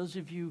for those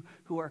of you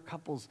who are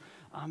couples,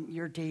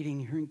 you're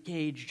dating, you're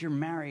engaged, you're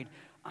married.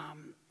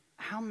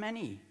 How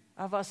many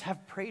of us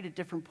have prayed at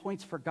different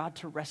points for God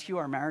to rescue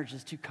our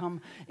marriages, to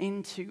come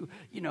into,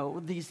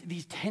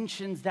 these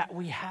tensions that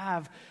we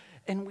have,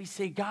 and we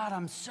say, God,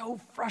 I'm so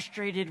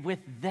frustrated with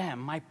them.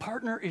 My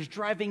partner is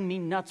driving me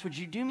nuts. Would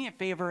you do me a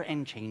favor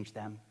and change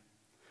them?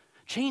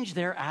 Change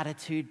their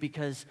attitude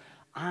because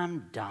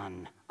I'm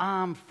done.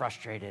 I'm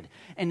frustrated.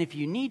 And if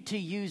you need to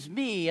use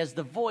me as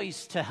the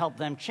voice to help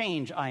them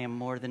change, I am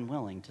more than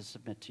willing to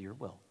submit to your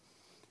will.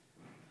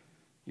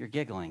 You're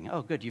giggling.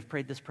 Oh, good. You've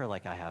prayed this prayer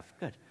like I have.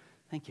 Good.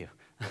 Thank you.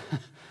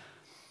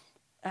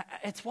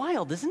 It's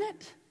wild, isn't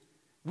it?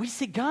 We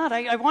say, God,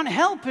 I want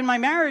help in my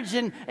marriage,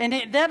 and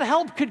that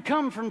help could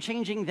come from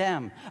changing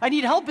them. I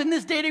need help in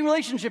this dating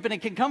relationship, and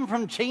it can come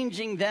from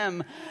changing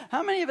them.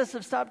 How many of us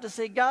have stopped to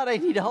say, God, I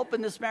need help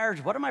in this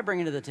marriage? What am I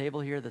bringing to the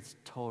table here that's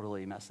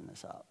totally messing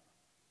this up?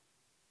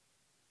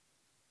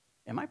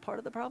 Am I part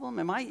of the problem?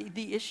 Am I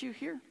the issue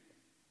here?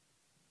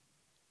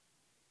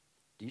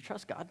 Do you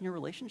trust God in your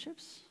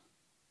relationships?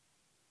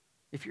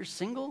 If you're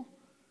single,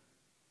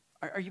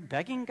 are you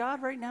begging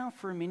God right now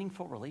for a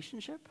meaningful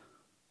relationship?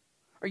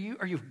 Are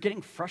you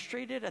getting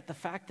frustrated at the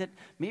fact that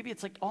maybe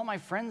it's like all my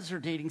friends are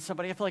dating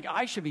somebody, I feel like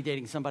I should be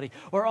dating somebody,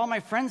 or all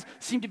my friends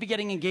seem to be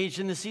getting engaged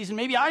in this season,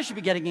 maybe I should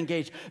be getting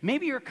engaged.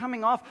 Maybe you're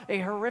coming off a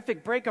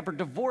horrific breakup or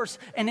divorce,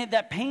 and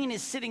that pain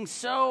is sitting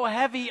so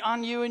heavy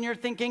on you, and you're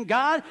thinking,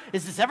 God,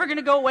 is this ever going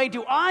to go away?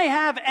 Do I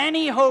have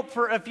any hope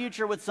for a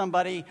future with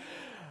somebody?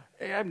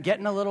 I'm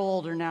getting a little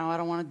older now. I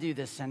don't want to do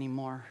this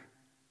anymore.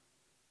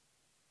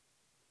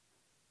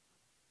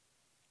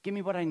 Give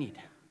me what I need.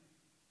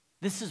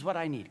 This is what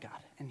I need, God.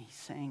 And he's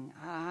saying,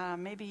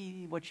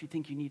 maybe what you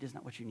think you need is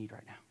not what you need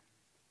right now.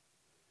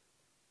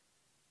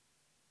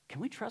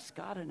 Can we trust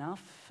God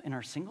enough in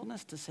our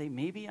singleness to say,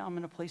 maybe I'm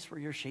in a place where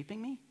you're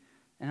shaping me,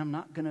 and I'm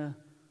not gonna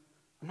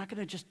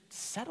just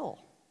settle.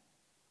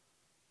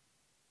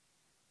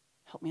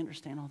 Help me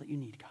understand all that you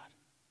need, God.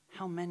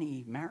 How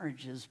many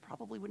marriages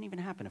probably wouldn't even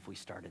happen if we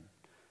started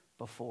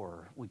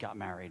before we got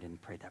married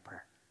and prayed that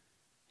prayer?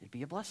 It'd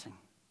be a blessing.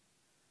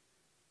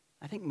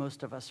 I think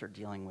most of us are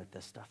dealing with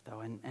this stuff, though,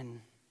 and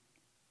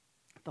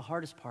the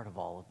hardest part of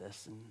all of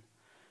this,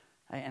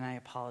 and I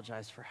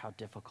apologize for how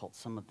difficult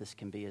some of this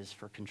can be, is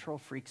for control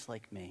freaks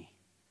like me.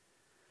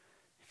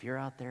 If you're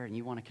out there and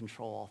you want to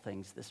control all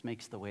things, this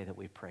makes the way that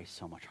we pray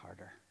so much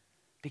harder,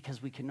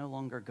 because we can no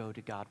longer go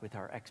to God with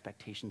our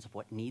expectations of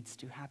what needs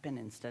to happen.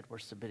 Instead, we're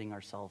submitting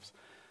ourselves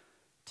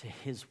to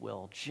his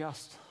will,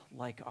 just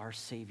like our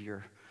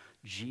Savior,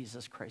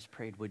 Jesus Christ,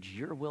 prayed, would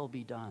your will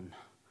be done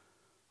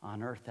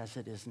on earth as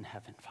it is in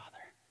heaven, Father.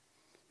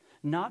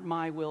 Not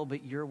my will,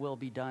 but your will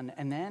be done.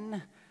 And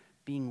then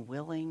being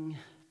willing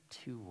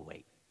to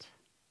wait,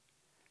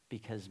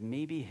 because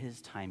maybe his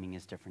timing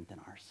is different than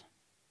ours.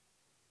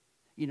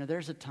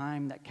 There's a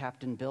time that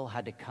Captain Bill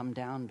had to come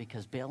down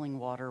because bailing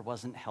water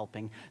wasn't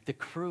helping. The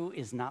crew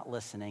is not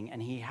listening,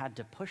 and he had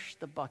to push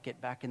the bucket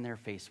back in their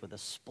face with a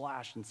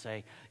splash and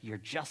say, you're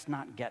just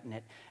not getting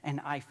it. And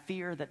I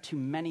fear that too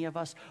many of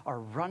us are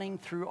running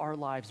through our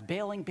lives,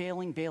 bailing,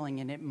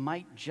 and it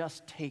might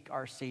just take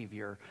our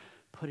Savior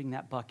putting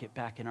that bucket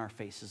back in our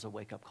face as a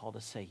wake-up call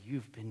to say,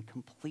 you've been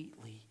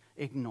completely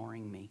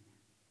ignoring me.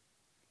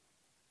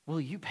 Will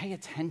you pay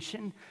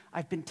attention?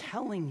 I've been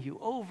telling you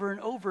over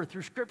and over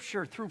through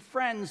scripture, through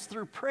friends,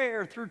 through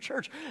prayer, through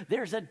church,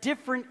 there's a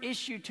different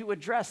issue to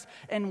address.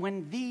 And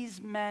when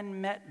these men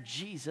met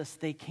Jesus,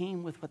 they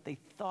came with what they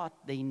thought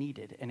they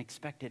needed and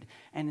expected.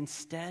 And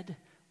instead,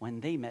 when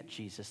they met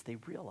Jesus, they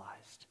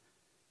realized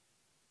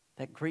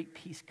that great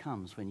peace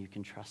comes when you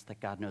can trust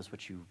that God knows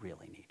what you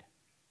really need.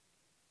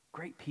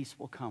 Great peace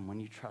will come when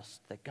you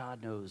trust that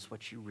God knows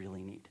what you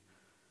really need.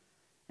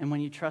 And when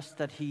you trust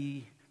that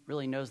he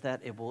really knows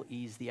that, it will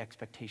ease the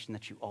expectation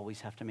that you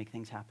always have to make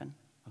things happen,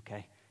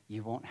 okay?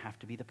 You won't have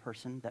to be the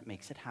person that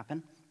makes it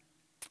happen.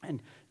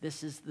 And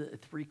this is the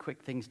 3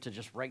 quick things to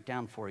just write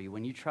down for you.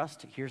 When you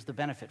trust, here's the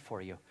benefit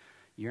for you.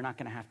 You're not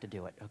going to have to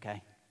do it,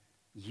 okay?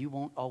 You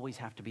won't always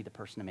have to be the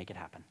person to make it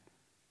happen.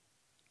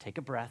 Take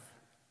a breath.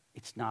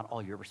 It's not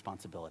all your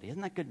responsibility.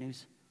 Isn't that good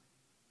news?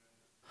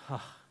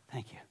 Oh,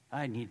 thank you.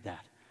 I need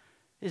that.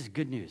 This is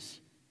good news.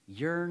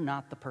 You're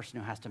not the person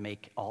who has to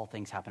make all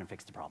things happen and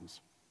fix the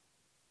problems.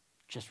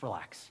 Just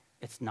relax.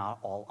 It's not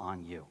all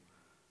on you.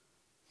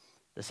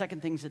 The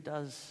second thing it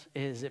does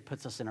is it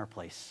puts us in our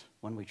place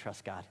when we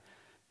trust God.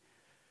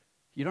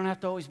 You don't have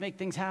to always make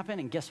things happen,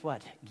 and guess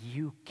what?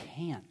 You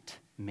can't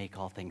make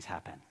all things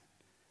happen.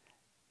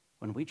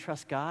 When we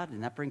trust God,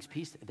 and that brings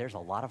peace, there's a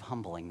lot of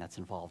humbling that's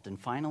involved. And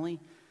finally,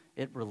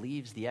 it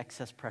relieves the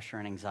excess pressure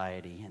and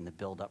anxiety and the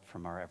buildup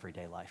from our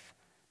everyday life.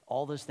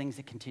 All those things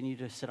that continue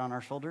to sit on our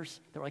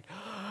shoulders, they're like,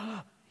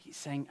 he's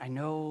saying, I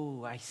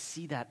know, I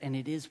see that, and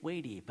it is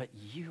weighty, but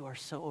you are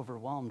so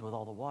overwhelmed with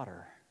all the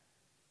water.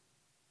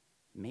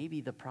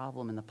 Maybe the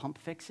problem in the pump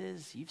fix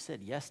is you've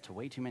said yes to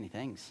way too many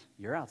things.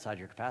 You're outside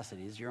your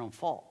capacity. It's your own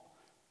fault.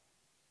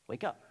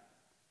 Wake up.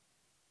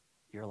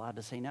 You're allowed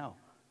to say no.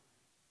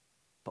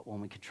 But when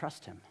we can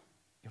trust him,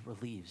 it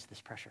relieves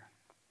this pressure.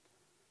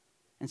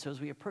 And so as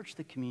we approach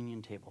the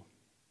communion table,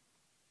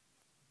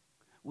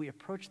 we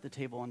approach the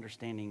table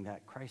understanding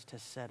that Christ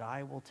has said,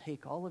 I will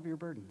take all of your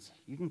burdens.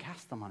 You can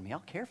cast them on me. I'll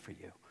care for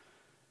you.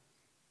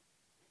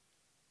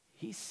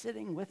 He's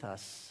sitting with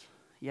us.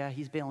 Yeah,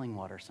 he's bailing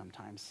water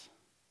sometimes.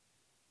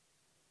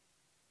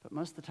 But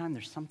most of the time,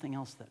 there's something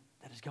else that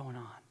is going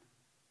on.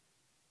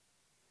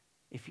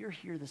 If you're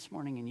here this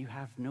morning and you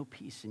have no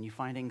peace and you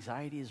find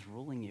anxiety is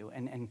ruling you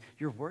and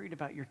you're worried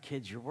about your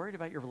kids, you're worried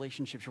about your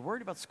relationships, you're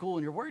worried about school,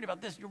 and you're worried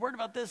about this,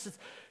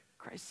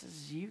 Christ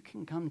says, you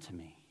can come to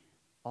me,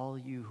 all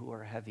you who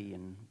are heavy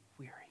and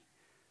weary.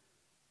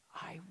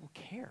 I will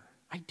care.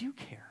 I do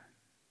care.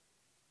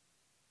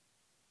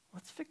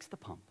 Let's fix the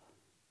pump.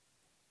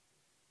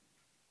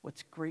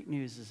 What's great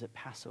news is at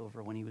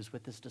Passover, when he was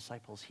with his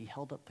disciples, he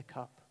held up the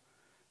cup,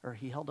 or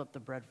he held up the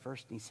bread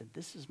first, and he said,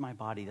 this is my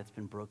body that's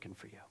been broken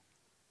for you.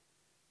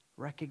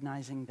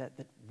 Recognizing that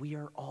we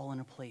are all in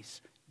a place,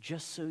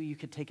 just so you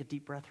could take a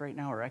deep breath right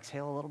now or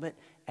exhale a little bit,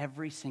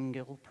 every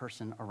single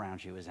person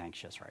around you is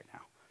anxious right now.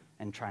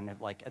 And trying to,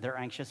 they're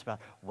anxious about,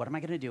 what am I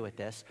going to do with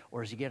this?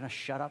 Or is he going to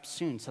shut up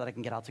soon so that I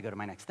can get out to go to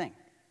my next thing?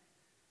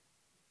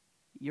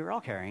 You're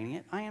all carrying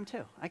it. I am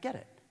too. I get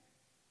it.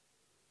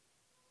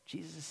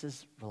 Jesus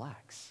says,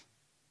 relax.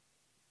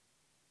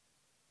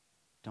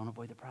 Don't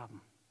avoid the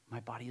problem.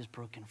 My body is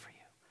broken for you.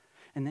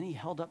 And then he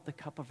held up the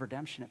cup of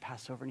redemption at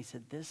Passover and he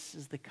said, this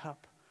is the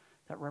cup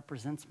that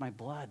represents my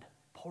blood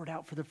poured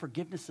out for the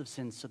forgiveness of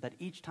sins, so that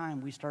each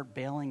time we start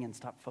bailing and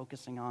stop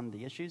focusing on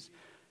the issues,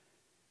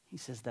 he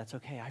says, that's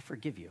okay. I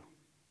forgive you.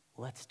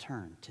 Let's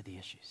turn to the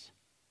issues.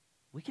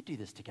 We could do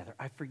this together.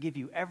 I forgive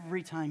you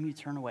every time you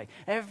turn away,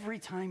 every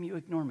time you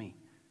ignore me.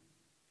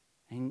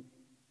 And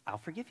I'll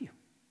forgive you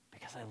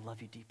because I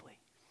love you deeply.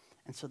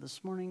 And so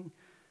this morning,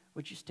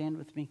 would you stand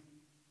with me?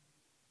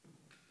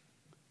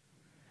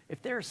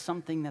 If there's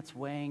something that's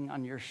weighing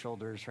on your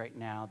shoulders right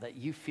now that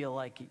you feel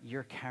like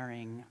you're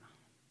carrying,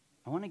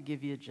 I want to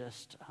give you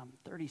just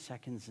 30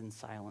 seconds in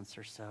silence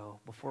or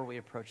so before we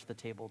approach the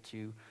table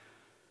to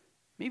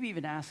maybe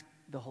even ask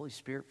the Holy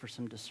Spirit for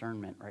some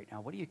discernment right now.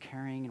 What are you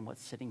carrying and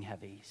what's sitting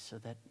heavy, so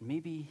that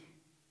maybe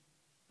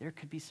there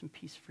could be some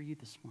peace for you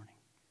this morning?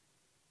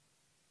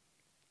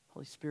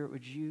 Holy Spirit,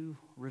 would you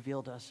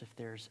reveal to us if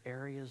there's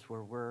areas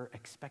where we're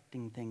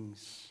expecting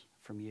things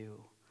from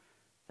you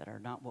that are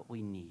not what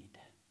we need,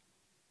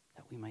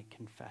 that we might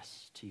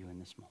confess to you in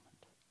this moment?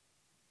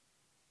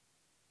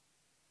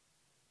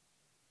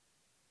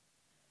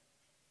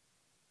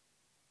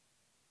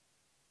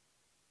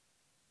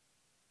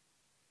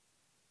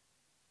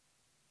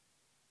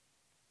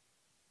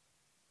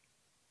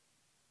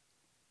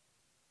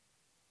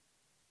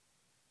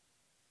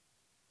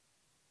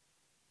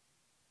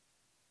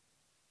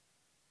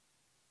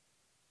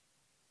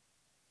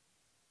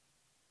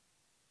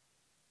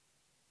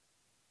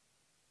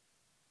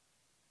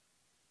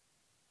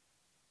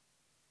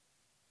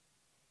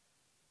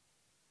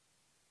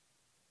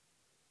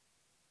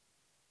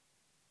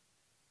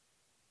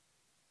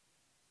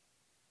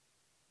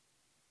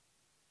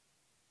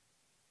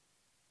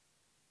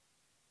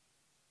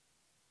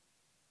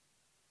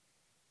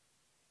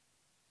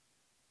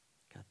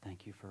 God,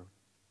 thank you for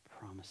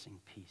promising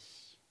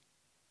peace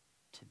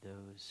to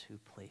those who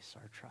place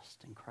our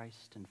trust in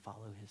Christ and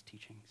follow his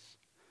teachings.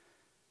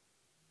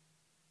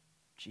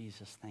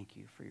 Jesus, thank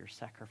you for your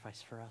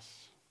sacrifice for us.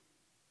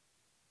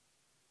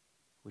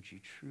 Would you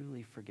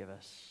truly forgive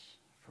us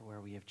for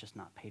where we have just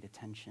not paid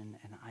attention?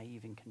 And I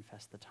even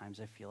confess the times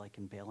I feel like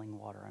in bailing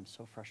water, I'm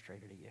so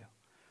frustrated at you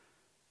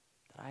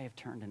that I have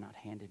turned and not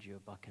handed you a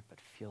bucket, but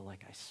feel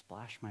like I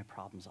splash my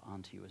problems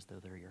onto you as though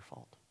they're your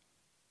fault.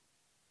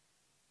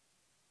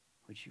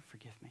 Would you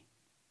forgive me?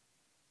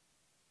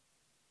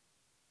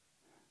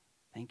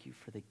 Thank you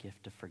for the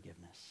gift of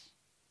forgiveness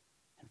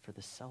and for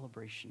the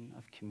celebration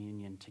of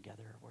communion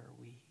together, where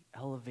we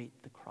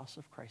elevate the cross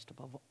of Christ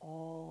above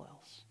all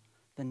else,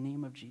 the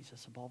name of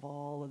Jesus above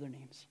all other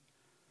names.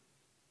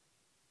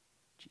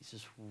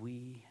 Jesus,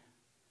 we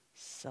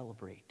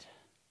celebrate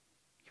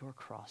your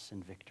cross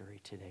and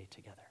victory today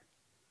together.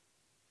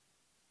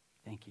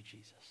 Thank you,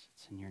 Jesus.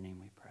 It's in your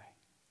name we pray.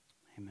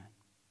 Amen.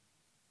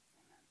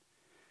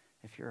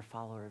 If you're a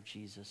follower of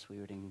Jesus,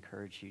 we would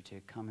encourage you to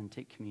come and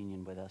take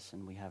communion with us,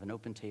 and we have an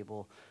open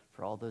table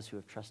for all those who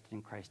have trusted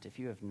in Christ. If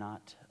you have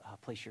not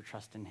placed your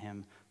trust in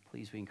him,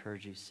 please, we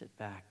encourage you to sit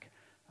back,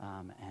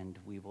 and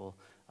we will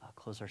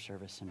close our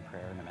service in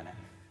prayer in a minute.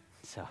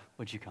 So,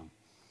 would you come?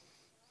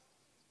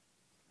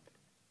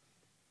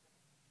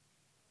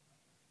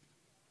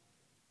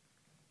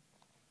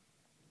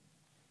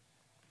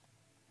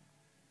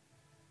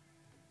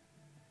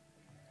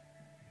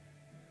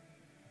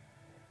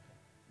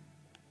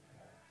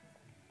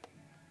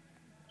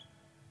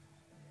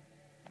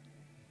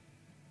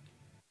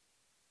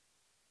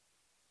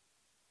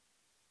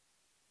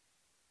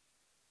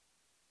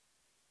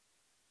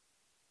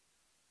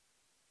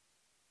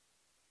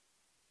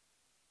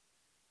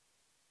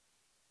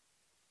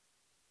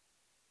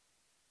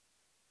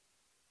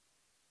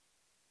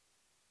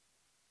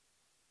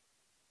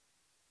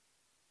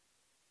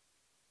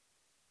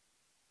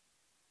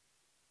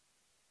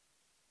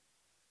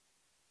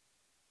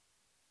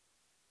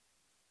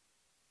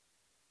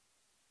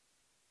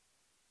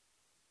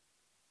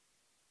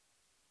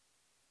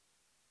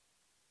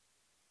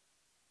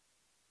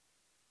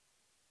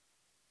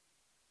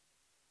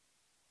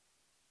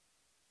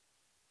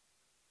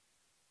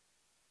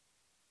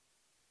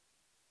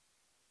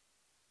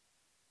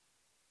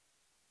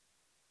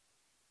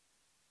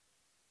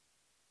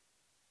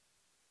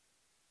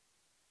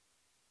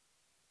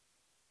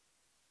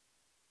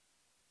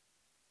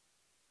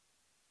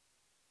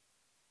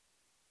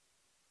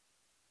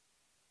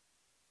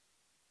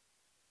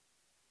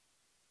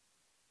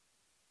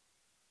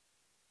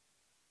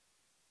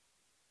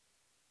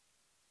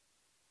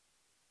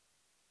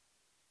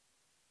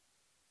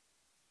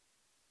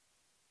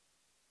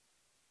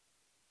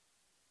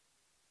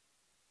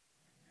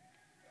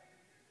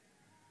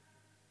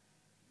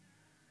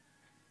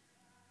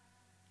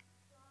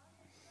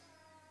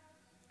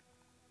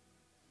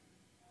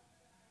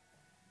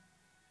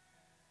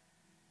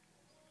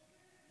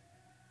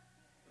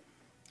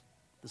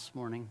 this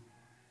morning,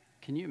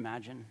 can you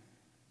imagine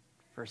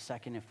for a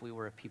second if we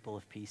were a people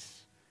of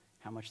peace,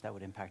 how much that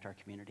would impact our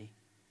community?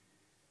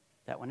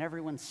 That when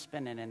everyone's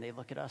spinning and they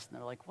look at us and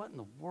they're like, what in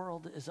the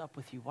world is up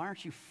with you? Why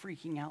aren't you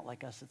freaking out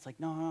like us? It's like,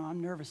 no,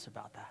 I'm nervous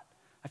about that.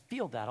 I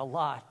feel that a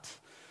lot.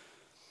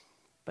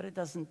 But it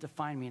doesn't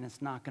define me and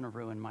it's not going to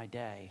ruin my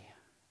day.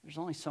 There's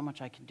only so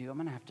much I can do. I'm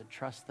going to have to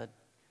trust that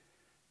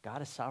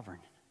God is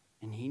sovereign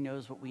and he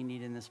knows what we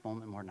need in this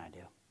moment more than I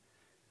do.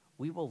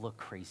 We will look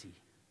crazy.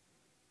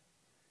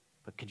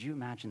 But could you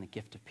imagine the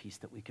gift of peace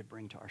that we could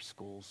bring to our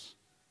schools,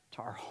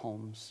 to our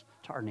homes,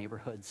 to our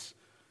neighborhoods?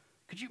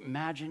 Could you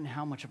imagine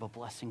how much of a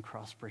blessing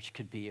Crossbridge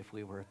could be if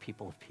we were a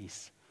people of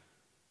peace?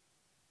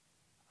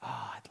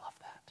 Oh, I'd love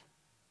that.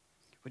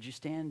 Would you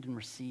stand and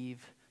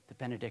receive the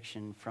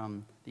benediction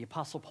from the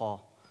Apostle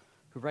Paul,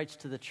 who writes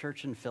to the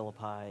church in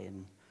Philippi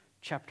in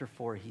chapter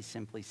 4, he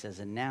simply says,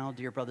 and now,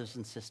 dear brothers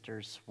and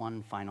sisters,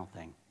 one final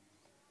thing.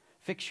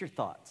 Fix your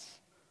thoughts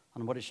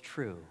on what is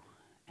true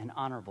and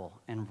honorable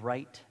and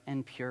right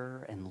and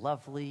pure and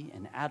lovely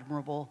and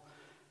admirable.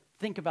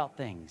 Think about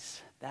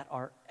things that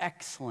are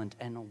excellent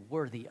and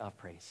worthy of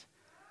praise.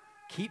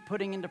 Keep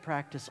putting into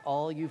practice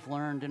all you've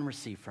learned and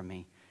received from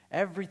me,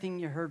 everything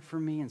you heard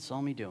from me and saw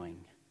me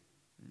doing.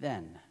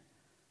 Then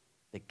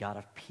the God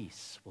of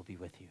peace will be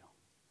with you.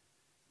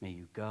 May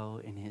you go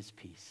in his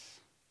peace.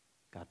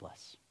 God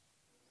bless.